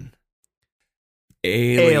 1.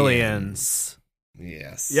 Aliens.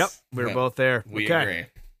 Yes. Yep. We're both there. We agree.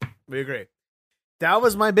 We agree. That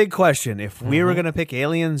was my big question. If we were going to pick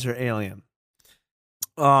Aliens or Alien.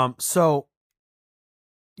 So,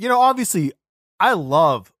 obviously I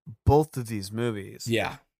love both of these movies.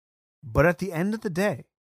 Yeah. But at the end of the day,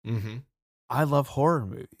 I love horror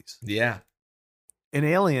movies. Yeah. An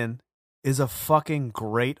Alien is a fucking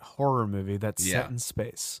great horror movie that's set in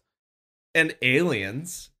space. And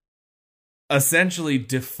Aliens essentially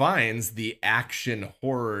defines the action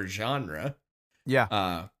horror genre.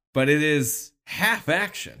 Yeah. But it is half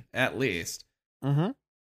action, at least. Mm-hmm.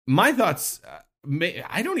 My thoughts,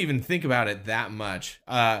 I don't even think about it that much.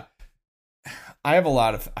 I have a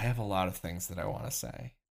lot of things that I want to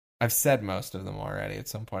say. I've said most of them already at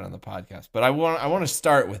some point on the podcast, but I want to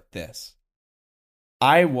start with this.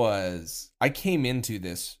 I came into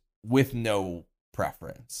this with no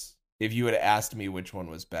preference. If you had asked me which one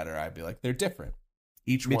was better, I'd be like, they're different.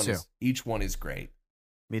 Each one is great.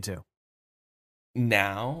 Me too.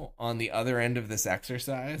 Now, on the other end of this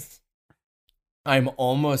exercise, I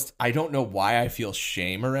don't know why I feel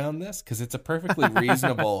shame around this, because it's a perfectly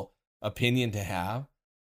reasonable opinion to have.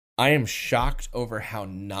 I am shocked over how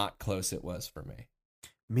not close it was for me.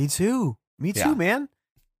 Me too, man.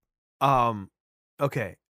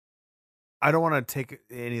 Okay. I don't want to take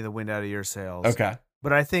any of the wind out of your sails. Okay.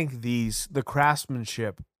 But I think the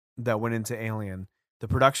craftsmanship that went into Alien, the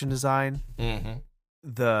production design, mm-hmm.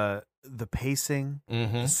 the pacing,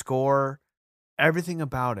 mm-hmm. the score, everything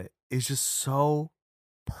about it is just so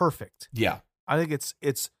perfect. Yeah. I think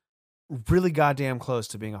it's really goddamn close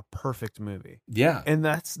to being a perfect movie. Yeah. And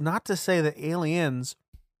that's not to say that Aliens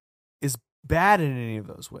is bad in any of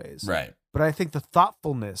those ways. Right. But I think the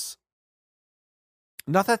thoughtfulness,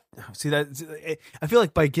 not that, see that, I feel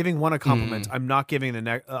like by giving one a compliment, I'm not giving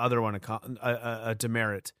the other one a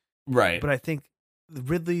demerit. Right. But I think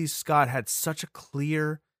Ridley Scott had such a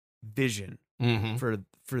clear vision mm-hmm. for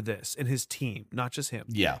this and his team, not just him,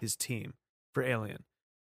 yeah, his team for Alien,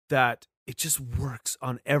 that it just works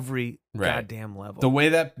on every goddamn level. The way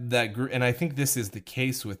that and I think this is the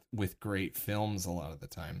case with great films a lot of the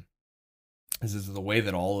time, is the way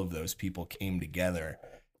that all of those people came together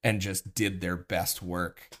and just did their best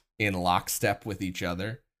work in lockstep with each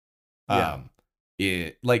other. Yeah.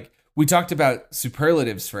 We talked about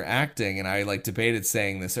superlatives for acting, and I debated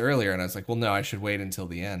saying this earlier, and I was like, well, no, I should wait until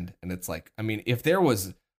the end. And it's like, I mean, if there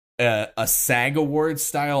was a SAG award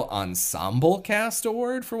style ensemble cast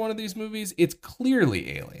award for one of these movies, it's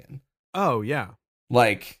clearly Alien. Oh yeah.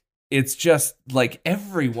 It's just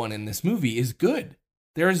everyone in this movie is good.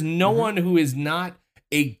 There is no one who is not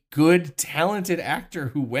a good, talented actor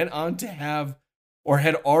who went on to have or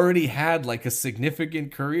had already had a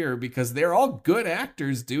significant career, because they're all good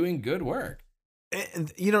actors doing good work.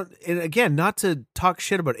 And, and again, not to talk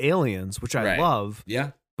shit about Aliens, which I love.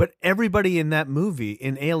 Yeah. But everybody in that movie,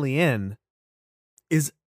 in Alien,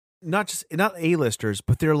 is not A-listers,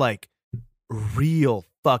 but they're real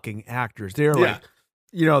fucking actors. They're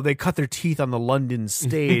they cut their teeth on the London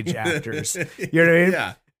stage actors. You know what I mean?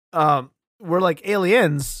 Yeah. We're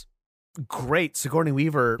Aliens, great. Sigourney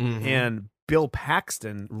Weaver and Bill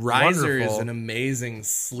Paxton. Reiser is an amazing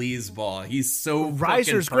sleazeball. He's so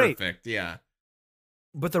Reiser's fucking perfect. Great. Yeah.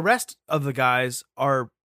 But the rest of the guys are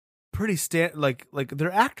pretty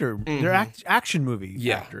they're action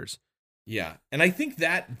movie actors. Yeah. And I think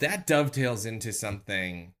that dovetails into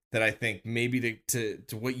something that I think maybe to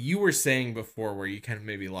what you were saying before, where you kind of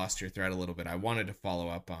maybe lost your thread a little bit, I wanted to follow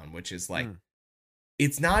up on, which is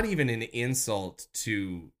it's not even an insult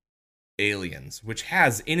to Aliens, which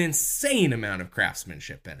has an insane amount of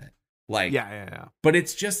craftsmanship in it. But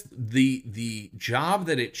it's just the job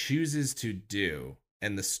that it chooses to do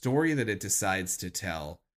and the story that it decides to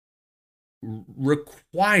tell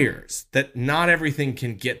requires that not everything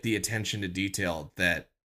can get the attention to detail that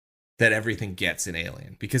everything gets in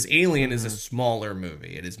Alien, because Alien is a smaller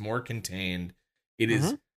movie. It is more contained. It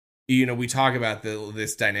is, we talk about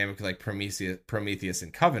this dynamic Prometheus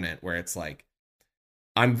and Covenant, where it's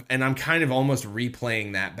I'm kind of almost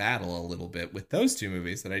replaying that battle a little bit with those two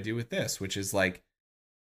movies that I do with this, which is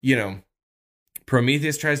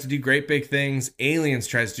Prometheus tries to do great big things. Aliens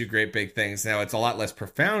tries to do great big things. Now it's a lot less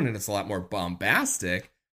profound and it's a lot more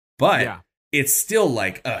bombastic, but it's still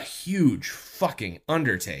a huge fucking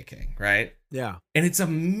undertaking, right? Yeah. And it's a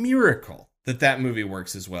miracle that movie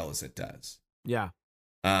works as well as it does. Yeah.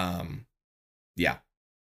 Yeah.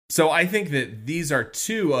 So I think that these are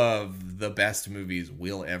two of the best movies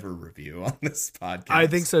we'll ever review on this podcast. I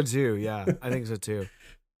think so too. Yeah, I think so too.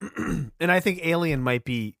 And I think Alien might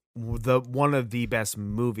be one of the best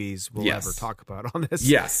movies we'll ever talk about on this.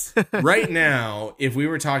 Yes. Right now, if we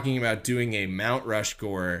were talking about doing a Mount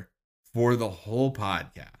Rushmore for the whole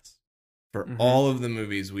podcast, for all of the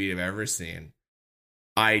movies we have ever seen,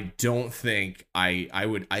 I don't think I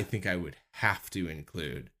would have to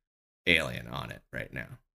include Alien on it right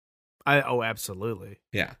now. Absolutely.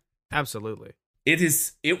 Yeah. Absolutely.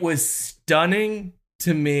 It was stunning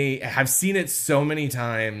to me. I've seen it so many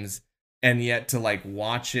times, and yet to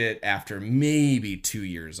watch it after maybe 2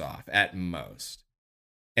 years off at most.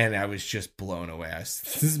 And I was just blown away.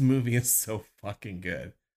 This movie is so fucking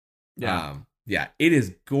good. Yeah. Yeah, it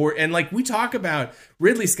is gore. And like we talk about,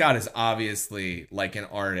 Ridley Scott is obviously like an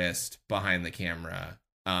artist behind the camera.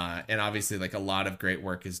 And obviously like a lot of great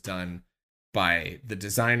work is done by the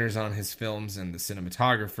designers on his films and the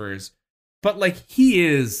cinematographers. But like he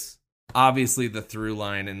is obviously the through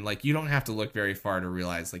line, and like you don't have to look very far to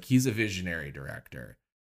realize like he's a visionary director.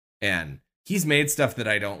 And he's made stuff that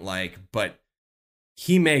I don't like, but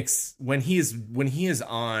he makes when he is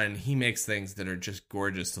on, he makes things that are just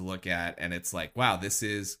gorgeous to look at, and it's like, wow, this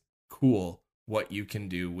is cool what you can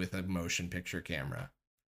do with a motion picture camera.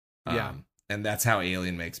 Yeah. And that's how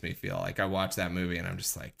Alien makes me feel. Like I watch that movie and I'm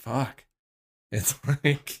just like, fuck. It's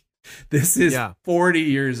like this is 40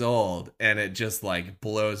 years old and it just like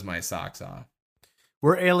blows my socks off.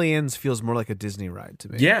 Where Aliens feels more like a Disney ride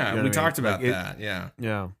to me. Yeah, you know we talked I mean? about that. Yeah.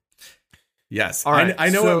 Yeah. Yes. All right, I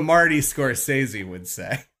know what Marty Scorsese would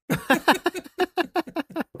say.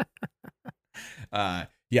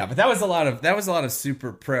 Yeah, but that was a lot of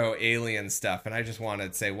super pro Alien stuff, and I just want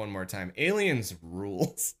to say one more time, Aliens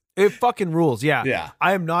rules. It fucking rules. Yeah. Yeah.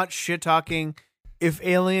 I am not shit talking. If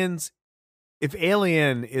Alien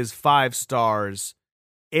is 5 stars,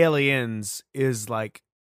 Aliens is like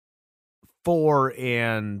 4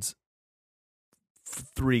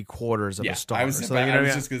 3/4 of a star. I was just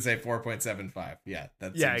gonna say 4.75. Yeah,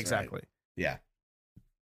 that's exactly. Right.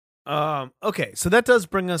 Yeah. Okay, so that does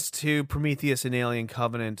bring us to Prometheus and Alien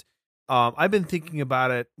Covenant. I've been thinking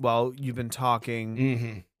about it while you've been talking,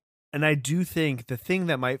 mm-hmm. and I do think the thing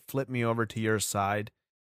that might flip me over to your side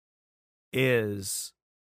is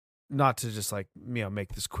not to just like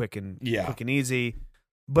make this quick and easy,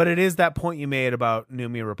 but it is that point you made about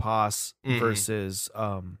Noomi Rapace versus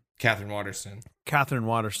Catherine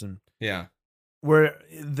Waterston. Yeah. Where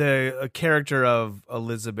the character of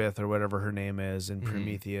Elizabeth or whatever her name is in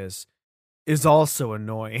Prometheus is also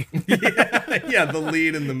annoying. Yeah, the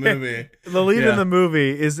lead in the movie. The lead in the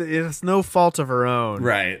movie it's no fault of her own.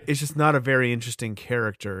 Right. It's just not a very interesting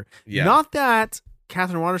character. Yeah. Not that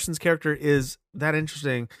Catherine Waterston's character is that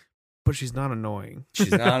interesting, but she's not annoying.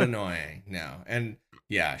 She's not annoying. No. And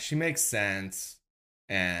yeah, she makes sense.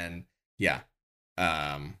 And yeah.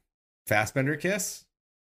 Fassbender kiss.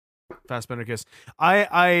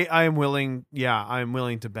 I am willing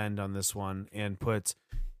to bend on this one and put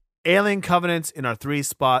Alien Covenant in our 3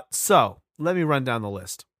 spot. So let me run down the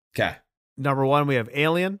list. Okay. Number 1, we have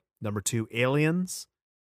Alien. Number 2, Aliens.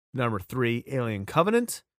 Number 3, Alien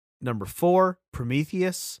Covenant. Number 4,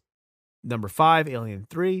 Prometheus. Number 5, Alien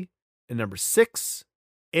 3. And number 6,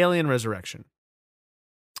 Alien Resurrection.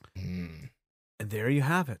 And there you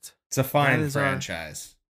have it. It's a fine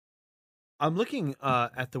franchise. I'm looking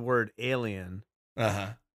at the word alien.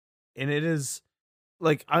 Uh-huh. And it is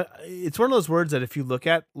like it's one of those words that if you look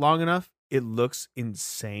at long enough, it looks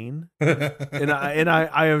insane. and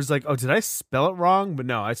I was like, oh, did I spell it wrong? But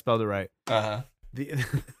no, I spelled it right. Uh-huh.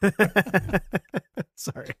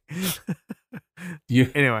 Sorry.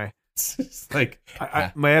 Anyway. It's like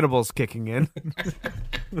my edible's kicking in.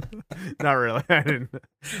 Not really. I didn't.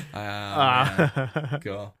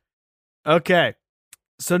 Cool. Okay.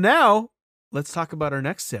 So now let's talk about our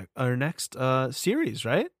next series,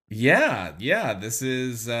 right? Yeah. This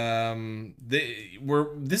is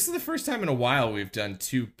this is the first time in a while we've done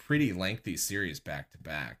 2 pretty lengthy series back to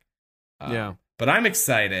back. But I'm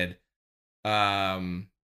excited. I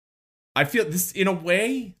feel this in a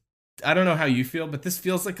way. I don't know how you feel, but this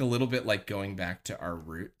feels like a little bit like going back to our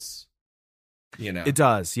roots. It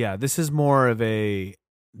does. Yeah, this is more of a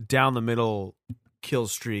down the middle kill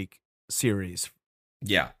streak series.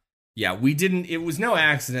 Yeah. We didn't. It was no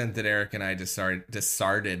accident that Eric and I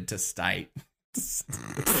decided to stite.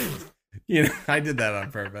 I did that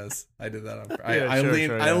on purpose. I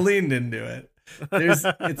leaned into it.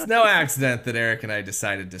 It's no accident that Eric and I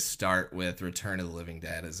decided to start with Return of the Living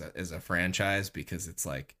Dead as a franchise, because it's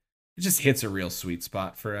like it just hits a real sweet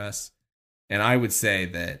spot for us. And I would say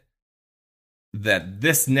that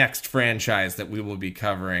this next franchise that we will be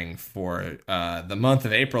covering for the month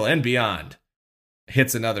of April and beyond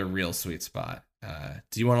hits another real sweet spot.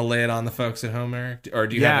 Do you want to lay it on the folks at home, Eric? Or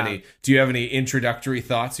do you have any introductory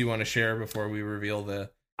thoughts you want to share before we reveal the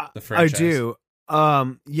franchise? I do.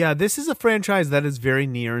 This is a franchise that is very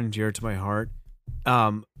near and dear to my heart.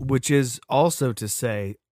 Which is also to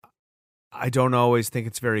say, I don't always think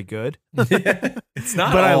it's very good. It's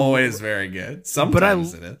not always very good.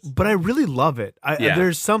 Sometimes it is. But I really love it.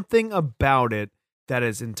 There's something about it that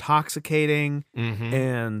is intoxicating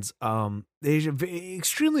and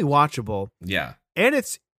extremely watchable. Yeah. And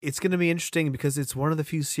it's going to be interesting because it's one of the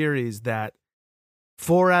few series that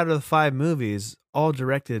 4 out of the 5 movies all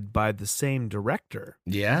directed by the same director.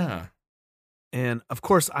 Yeah. And of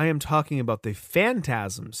course, I am talking about the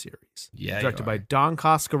Phantasm series, directed by Don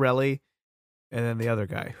Coscarelli, and then the other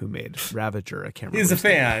guy who made Ravager. I can't remember. He's a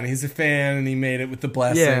fan. He's a fan, and he made it with the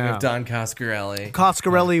blessing of Don Coscarelli.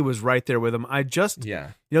 Coscarelli was right there with him.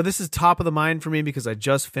 This is top of the mind for me because I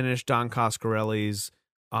just finished Don Coscarelli's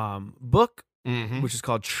book, which is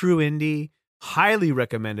called True Indie. Highly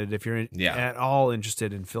recommended if you're at all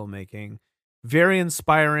interested in filmmaking. Very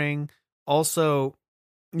inspiring. Also,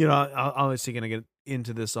 I'm obviously going to get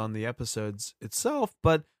into this on the episodes itself,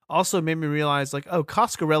 but also made me realize, like, oh,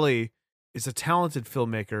 Coscarelli is a talented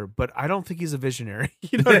filmmaker, but I don't think he's a visionary.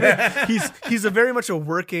 You know what I mean? He's a very much a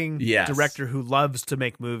working director who loves to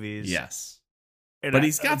make movies. Yes. But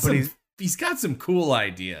he's got some cool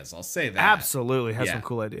ideas. I'll say that. Absolutely has some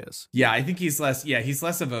cool ideas. Yeah, I think he's less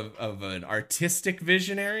of an artistic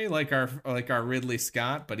visionary like our Ridley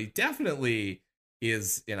Scott, but he definitely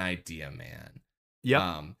is an idea man.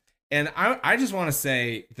 Yeah. And I just want to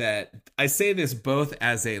say that I say this both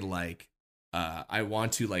as a I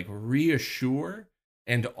want to reassure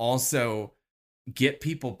and also get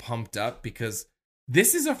people pumped up, because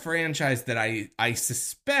this is a franchise that I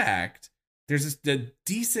suspect there's a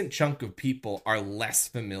decent chunk of people are less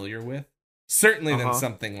familiar with, certainly than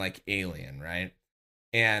something like Alien, right?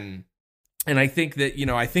 And I think that,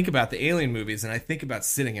 I think about the Alien movies and I think about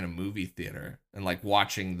sitting in a movie theater and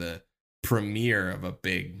watching the premiere of a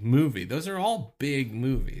big movie. Those are all big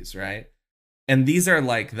movies, right? And these are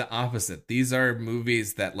the opposite. These are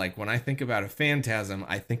movies that when I think about a Phantasm,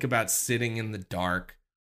 I think about sitting in the dark,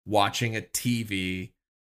 watching a TV.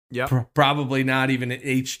 Yeah. Probably not even an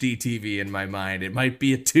HD TV in my mind. It might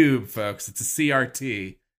be a tube, folks. It's a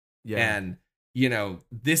CRT. Yeah. And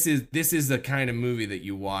this is the kind of movie that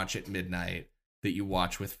you watch at midnight, that you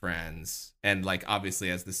watch with friends. And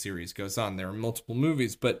obviously as the series goes on, there are multiple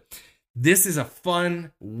movies, but this is a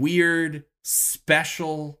fun, weird,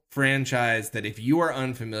 special franchise that if you are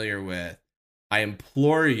unfamiliar with, I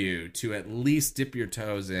implore you to at least dip your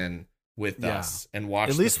toes in with us and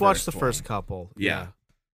watch the first couple. Yeah.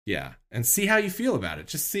 And see how you feel about it.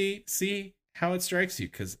 Just see how it strikes you,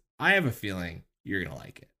 because I have a feeling you're going to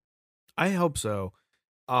like it. I hope so.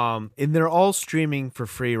 And they're all streaming for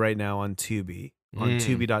free right now on Tubi, on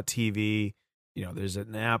Tubi.tv. There's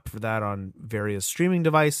an app for that on various streaming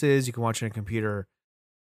devices. You can watch it on a computer.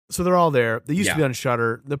 So they're all there. They used to be on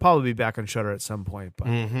Shudder. They'll probably be back on Shudder at some point,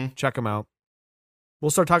 but check them out.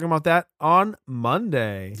 We'll start talking about that on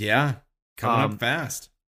Monday. Yeah. Coming up fast.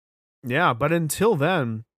 Yeah. But until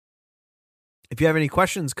then, if you have any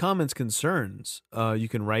questions, comments, concerns, you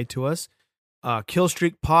can write to us.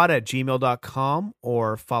 killstreakpod@gmail.com,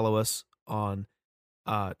 or follow us on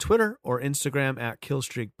Twitter or Instagram at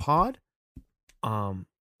killstreakpod.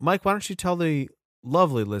 Mike, why don't you tell the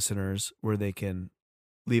lovely listeners where they can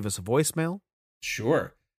leave us a voicemail?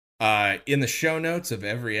 Sure. In the show notes of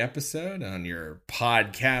every episode on your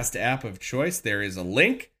podcast app of choice, there is a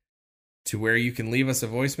link to where you can leave us a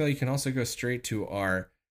voicemail. You can also go straight to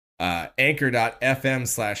our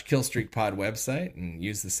anchor.fm/killstreakpod website and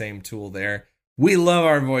use the same tool there. We love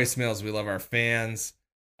our voicemails. We love our fans.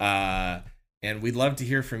 And we'd love to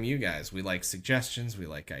hear from you guys. We like suggestions. We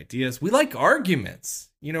like ideas. We like arguments.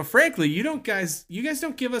 Frankly, you guys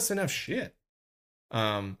don't give us enough shit.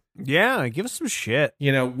 Yeah, give us some shit.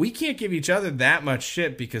 We can't give each other that much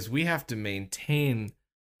shit because we have to maintain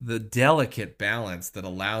the delicate balance that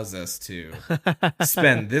allows us to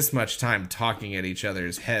spend this much time talking at each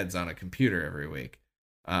other's heads on a computer every week.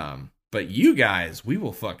 But you guys, we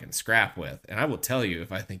will fucking scrap with, and I will tell you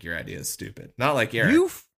if I think your idea is stupid. Not like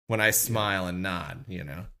Eric. When I smile and nod,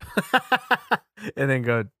 and then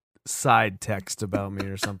go side text about me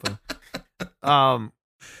or something. Yeah.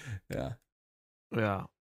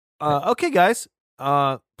 Okay, guys.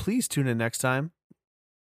 Please tune in next time.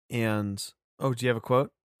 And do you have a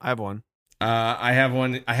quote? I have one. I have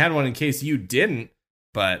one. I had one in case you didn't,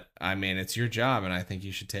 but it's your job, and I think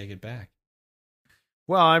you should take it back.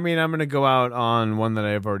 Well, I'm going to go out on one that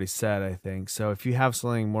I've already said, I think. So if you have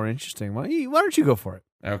something more interesting, why don't you go for it?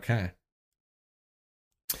 Okay.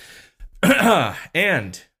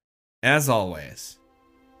 And, as always,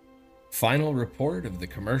 final report of the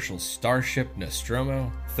commercial Starship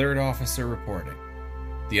Nostromo, third officer reporting.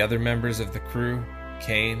 The other members of the crew,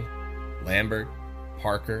 Kane, Lambert,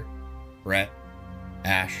 Parker, Brett,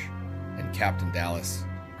 Ash, and Captain Dallas,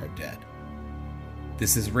 are dead.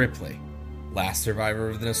 This is Ripley, last survivor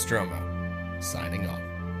of the Nostromo, signing off.